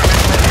 Secure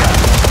this area.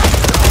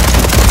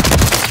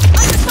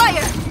 Under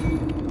fire!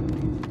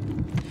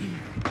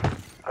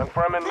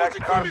 Confirming next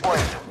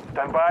hardpoint.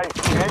 Stand by.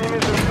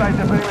 Enemies inside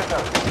the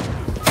perimeter.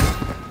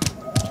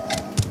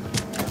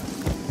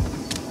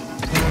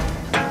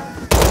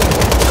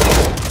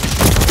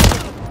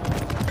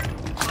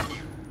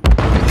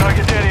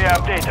 Target area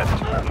updated.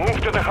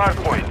 Move to the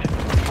hardpoint.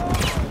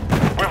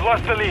 We've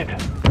lost the lead.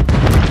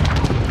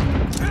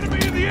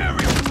 Enemy in the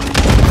area!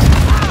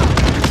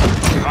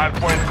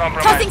 Hardpoint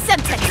compromised. Tossing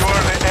Semtex. Secure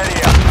the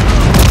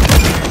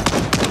area.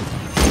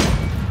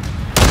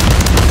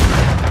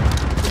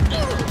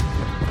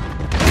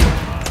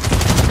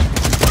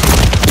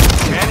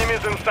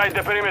 Enemies inside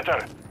the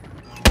perimeter.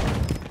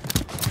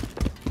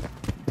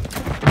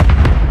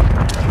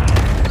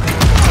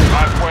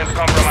 Hardpoint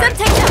compromised.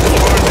 Semtex out.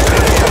 Secure the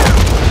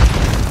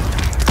area.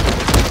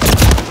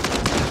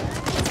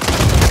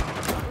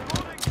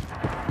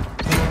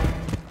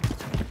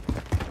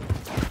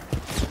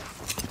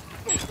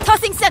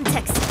 Tossing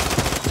Semtex.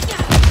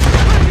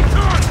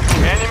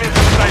 Enemies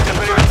inside the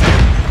perimeter.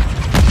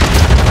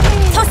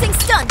 Tossing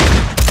stun.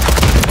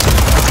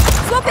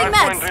 Swapping Hardpoint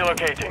mags.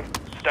 relocating.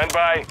 Stand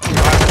by.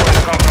 Hardpoint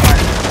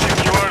compromised.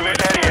 Secure the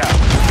area.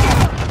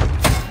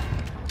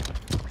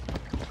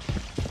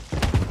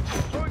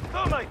 Throwing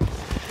thermite.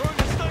 Throwing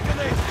a stun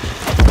grenade.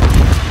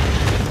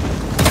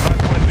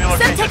 Hardpoint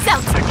relocated. Semtex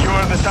out.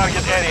 Secure the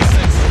target area.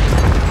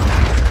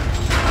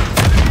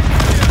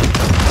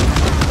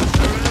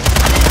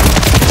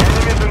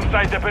 Enemies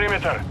inside the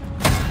perimeter.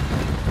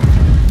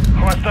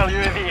 Hostile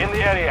UAV in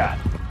the area.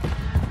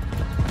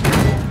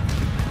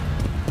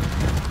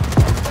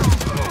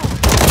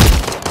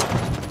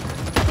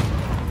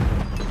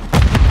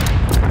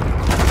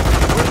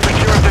 We'll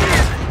secure the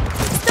lead.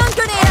 Stun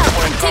grenade out.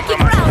 Point I'm taking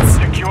compromised. rounds.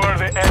 Secure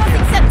the Tossing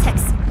area. Semtex.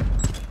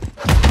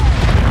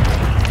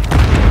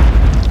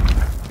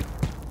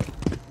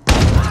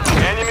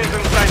 Enemies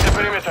inside the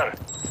perimeter.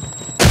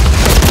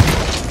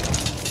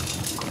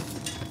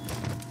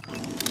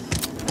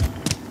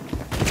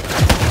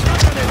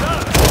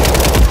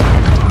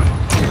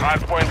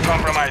 Hardpoint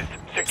compromised.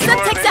 Secure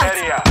Semtex the out.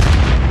 area.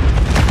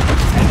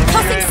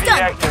 Tossing UAV stun.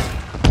 active.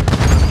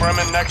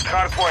 Confirming next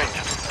hardpoint.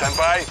 Stand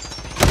by.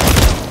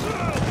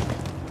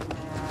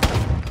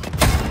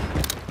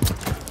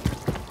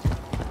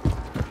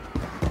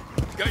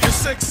 Got your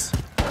 6.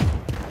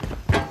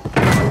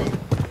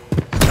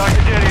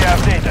 Target area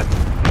updated.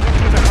 Move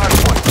to the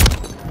hardpoint.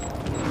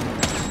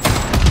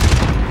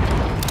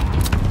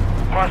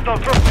 Hostile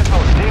troop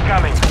missiles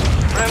incoming.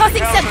 Friendly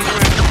Tossing counter Semtex.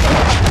 UAV.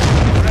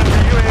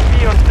 Friendly UAV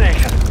on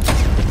station.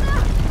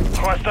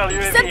 Hostile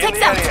UAV in Semtex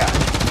the out. area.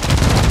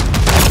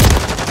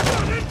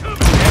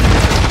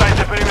 Enemies inside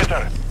the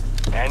perimeter.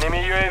 Enemy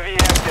UAV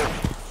active.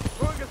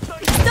 Throwing a stun.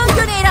 Stun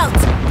grenade out.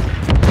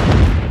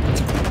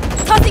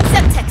 Tossing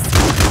Semtex.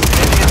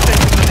 Enemy is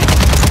taking the lead.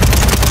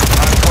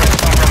 Hardpoint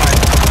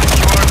compromised.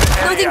 Secure the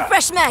Loading area.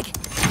 fresh mag.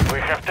 We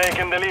have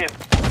taken the lead.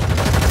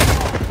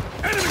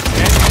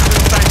 Enemies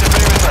inside the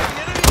perimeter.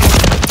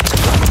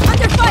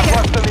 Under fire.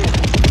 Lost the lead.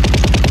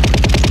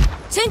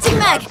 Changing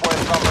mag.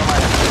 Hardpoint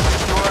compromised.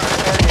 Secure the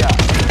area.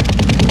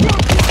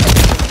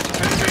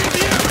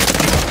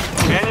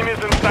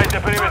 Enemies inside the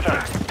perimeter.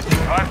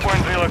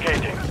 Hardpoint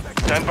relocating.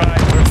 Stand by.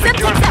 We've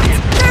secured Semtex the out. lead.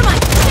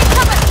 Thermite. Take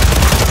cover.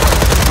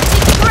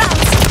 Taking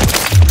rounds.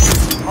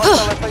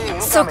 Hostile FAE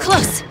So incoming.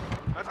 close.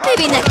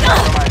 Maybe next.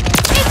 Compromised.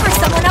 Aim for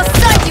someone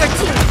outside your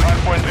team.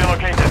 Hardpoint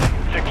relocated.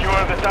 Secure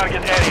the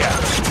target area.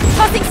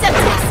 Tossing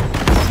Semtex.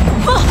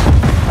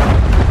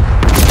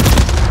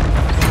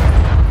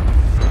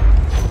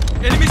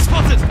 Enemy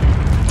spotted.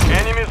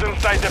 Enemies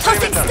inside the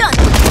Tossing perimeter. stun.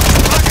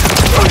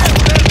 Under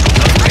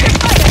fire.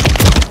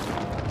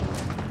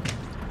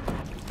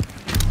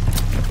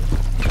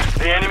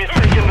 The enemy's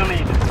taking the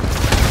lead.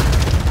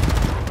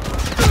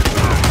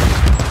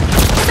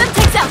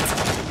 Semtex out.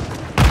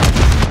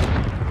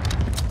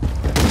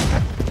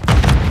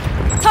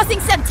 Tossing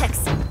Semtex.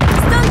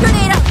 Stun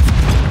grenade out.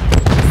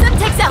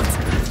 Semtex out.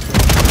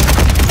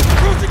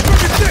 Cruising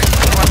crooked dick.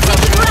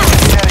 Taking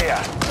rounds. Area.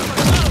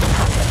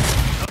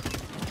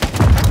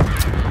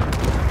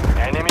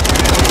 Enemy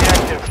UAV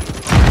active.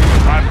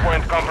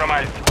 Hardpoint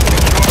compromised.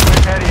 Secure the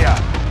area.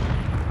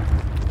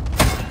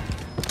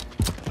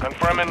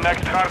 Confirming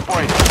next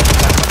hardpoint.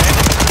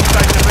 Enemies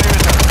inside the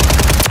perimeter.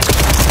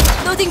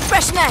 Loading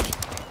fresh mag.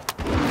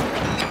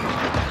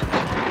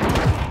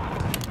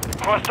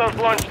 Hostiles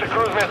launched the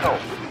cruise missile.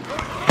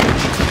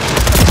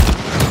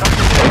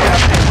 Target area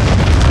updated.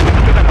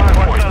 Move to the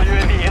hardpoint. Hostile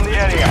UAV in the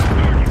area.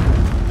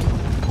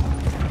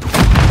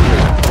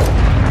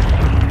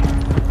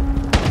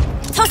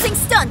 Tossing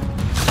stun.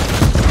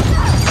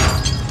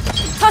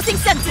 Tossing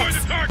Semtex.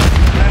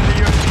 Friendly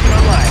UAV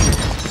online.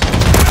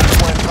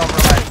 Hardpoint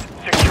compromised.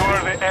 Secure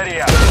the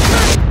area.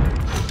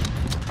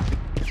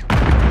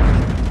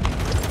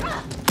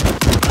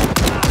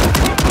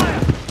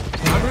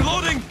 I'm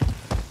reloading.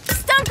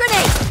 Stun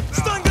grenade.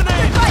 Stun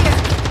grenade.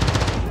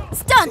 Fire.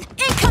 Stun.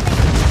 Incoming.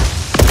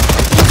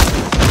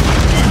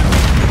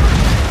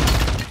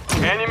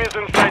 Enemies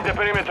inside the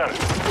perimeter.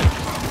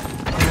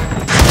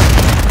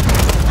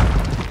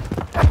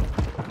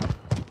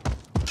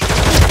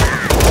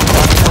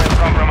 Hardpoint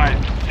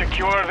compromised.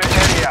 Secure the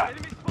area.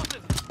 Enemy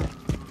spotted.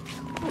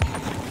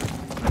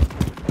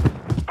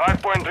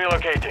 Hardpoint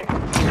relocating.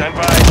 Stand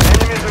by.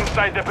 Enemies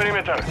inside the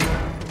perimeter.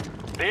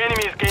 The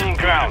enemy is gaining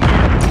ground.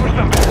 Push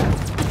them back.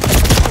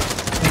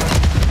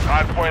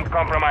 Hardpoint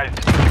compromised.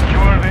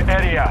 Secure the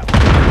area.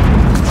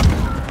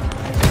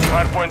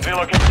 Hardpoint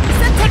relocating.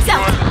 Semtex Secure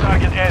out. the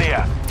target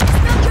area.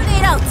 Stun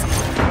grenade out!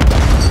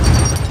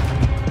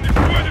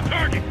 Destroy the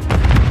target!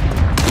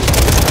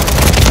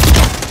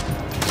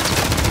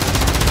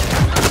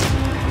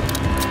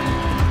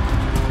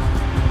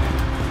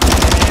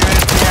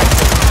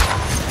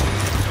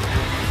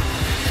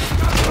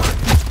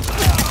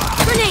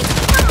 Grenade!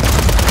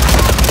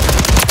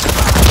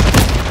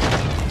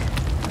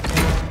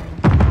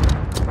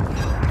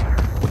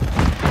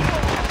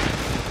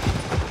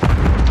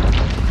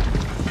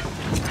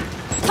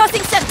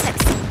 Tossing Semtex!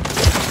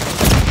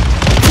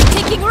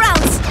 Taking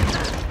rounds!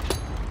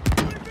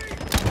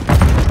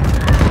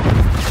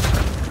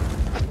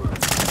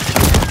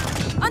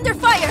 Under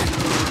fire!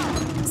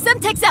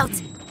 Semtex out!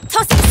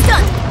 Tossing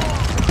stun!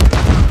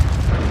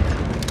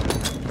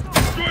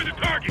 Destroy the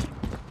target!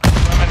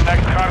 Confirming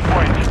next hard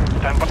point.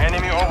 Stand by.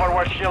 Enemy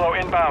Overwatch Kilo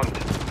inbound.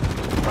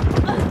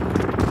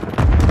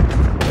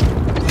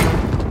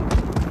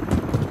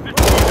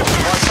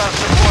 Hostiles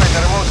deployed. The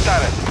remote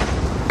status.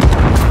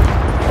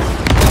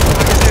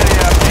 Target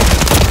area updated.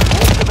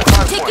 Move to the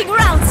hard Taking point.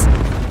 rounds!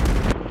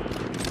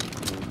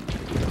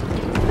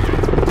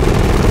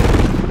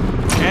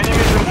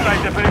 Enemies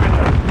inside the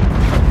perimeter.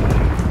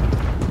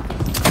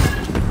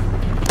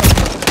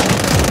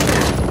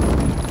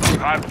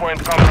 Hard point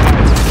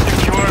compromised.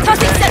 Secure the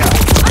Tossing area.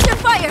 Semtex! Under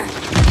fire!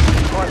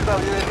 Hostile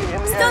UAV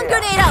in the Stun area.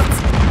 grenade out!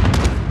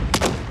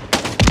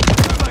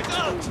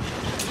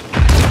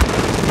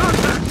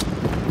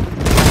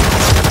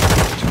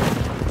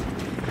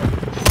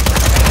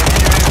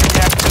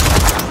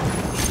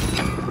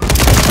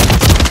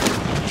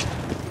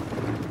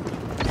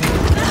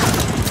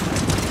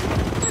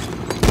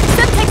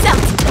 Semtex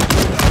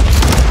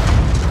out!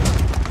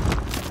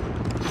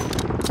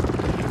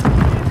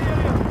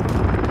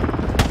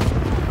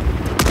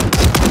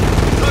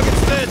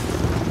 Target's dead.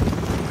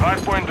 Hard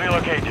point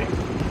relocating.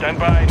 Stand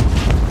by.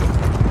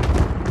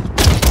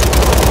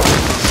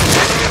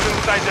 Enemies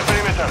inside the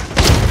perimeter.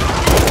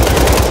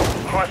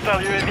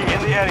 Hostile UAV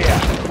in the area.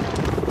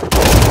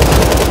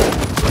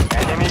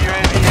 Enemy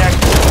UAV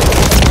active.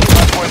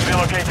 Hard point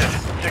relocated.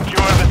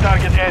 Secure the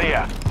target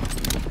area.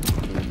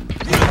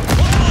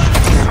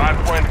 Hard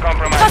point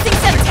compromised. Tossing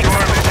Semtex!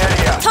 Secure the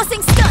area.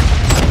 Tossing stun!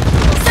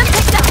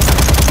 Semtex out!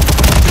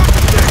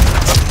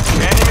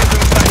 Enemies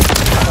inside.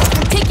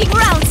 Taking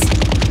rounds!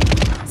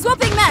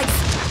 Swapping mags!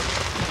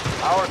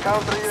 Our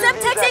counter UAV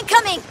Semtex is active.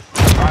 incoming!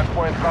 Hard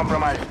point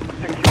compromised.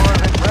 Secure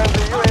the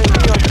friendly UAV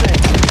on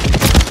station.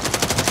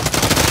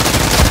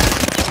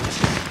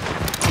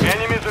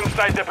 Enemies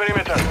inside the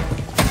perimeter.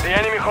 The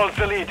enemy holds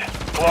the lead.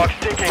 Clock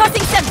ticking.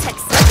 Tossing Semtex!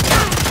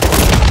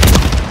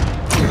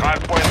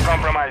 Hard point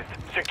compromised.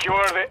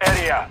 Secure the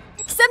area.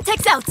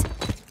 Semtex out!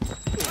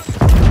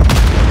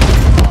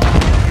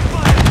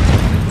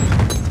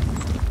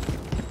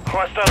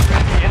 Hostile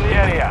UAV in the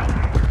area.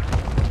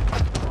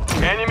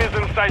 Enemies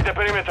inside the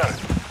perimeter.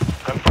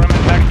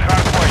 Confirming next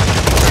hard point.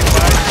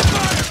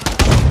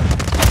 Advise.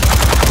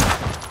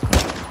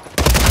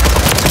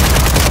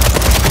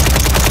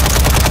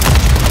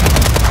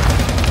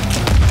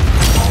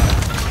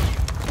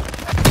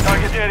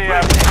 Target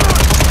area updated.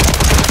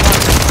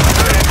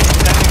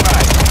 Standing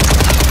by.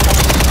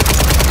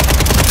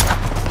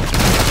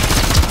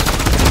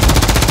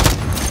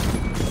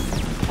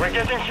 We're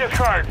getting hit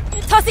hard.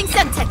 Tossing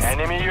Semtex!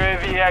 Enemy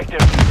UAV active.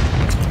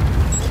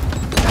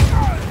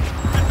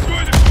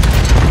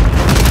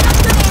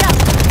 Grenade out!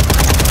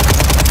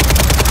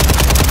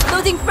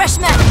 Loading fresh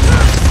mag!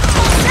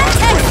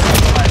 Semtex!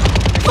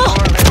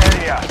 Secure the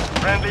area.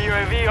 Friendly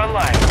UAV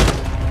online.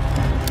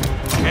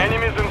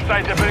 Enemies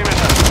inside the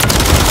perimeter.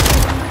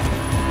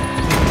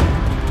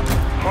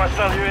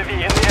 Hostile UAV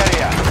in the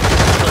area.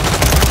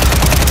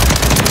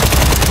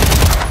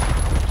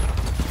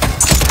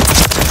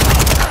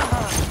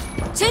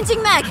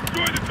 Changing mag!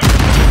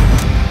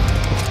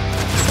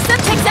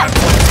 Semtex out!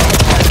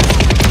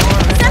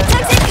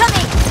 Semtex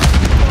incoming!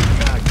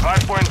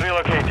 Hardpoint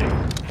relocating.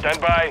 Stand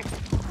by.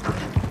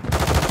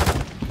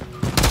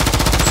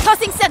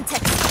 Tossing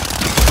Semtex!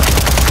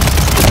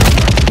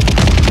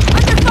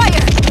 Under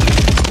fire!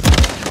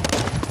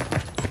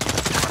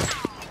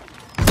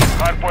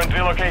 Hardpoint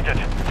relocated.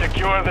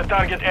 Secure the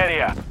target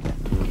area.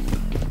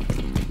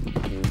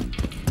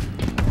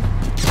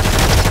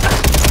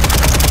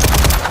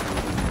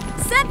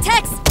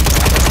 Semtex!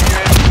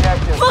 UAV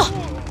active. Oh!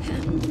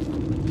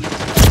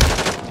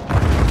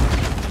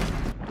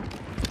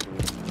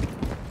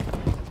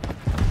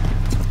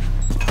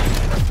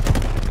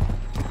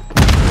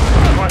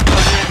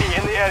 Hostile UAV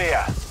in the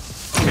area.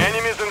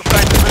 Enemies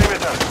inside the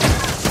perimeter.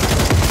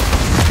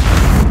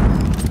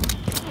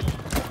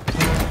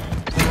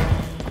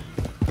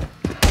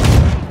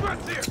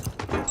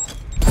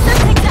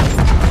 Semtex out!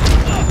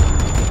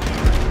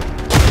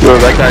 Yo,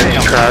 that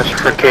guy's trash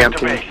for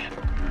camping.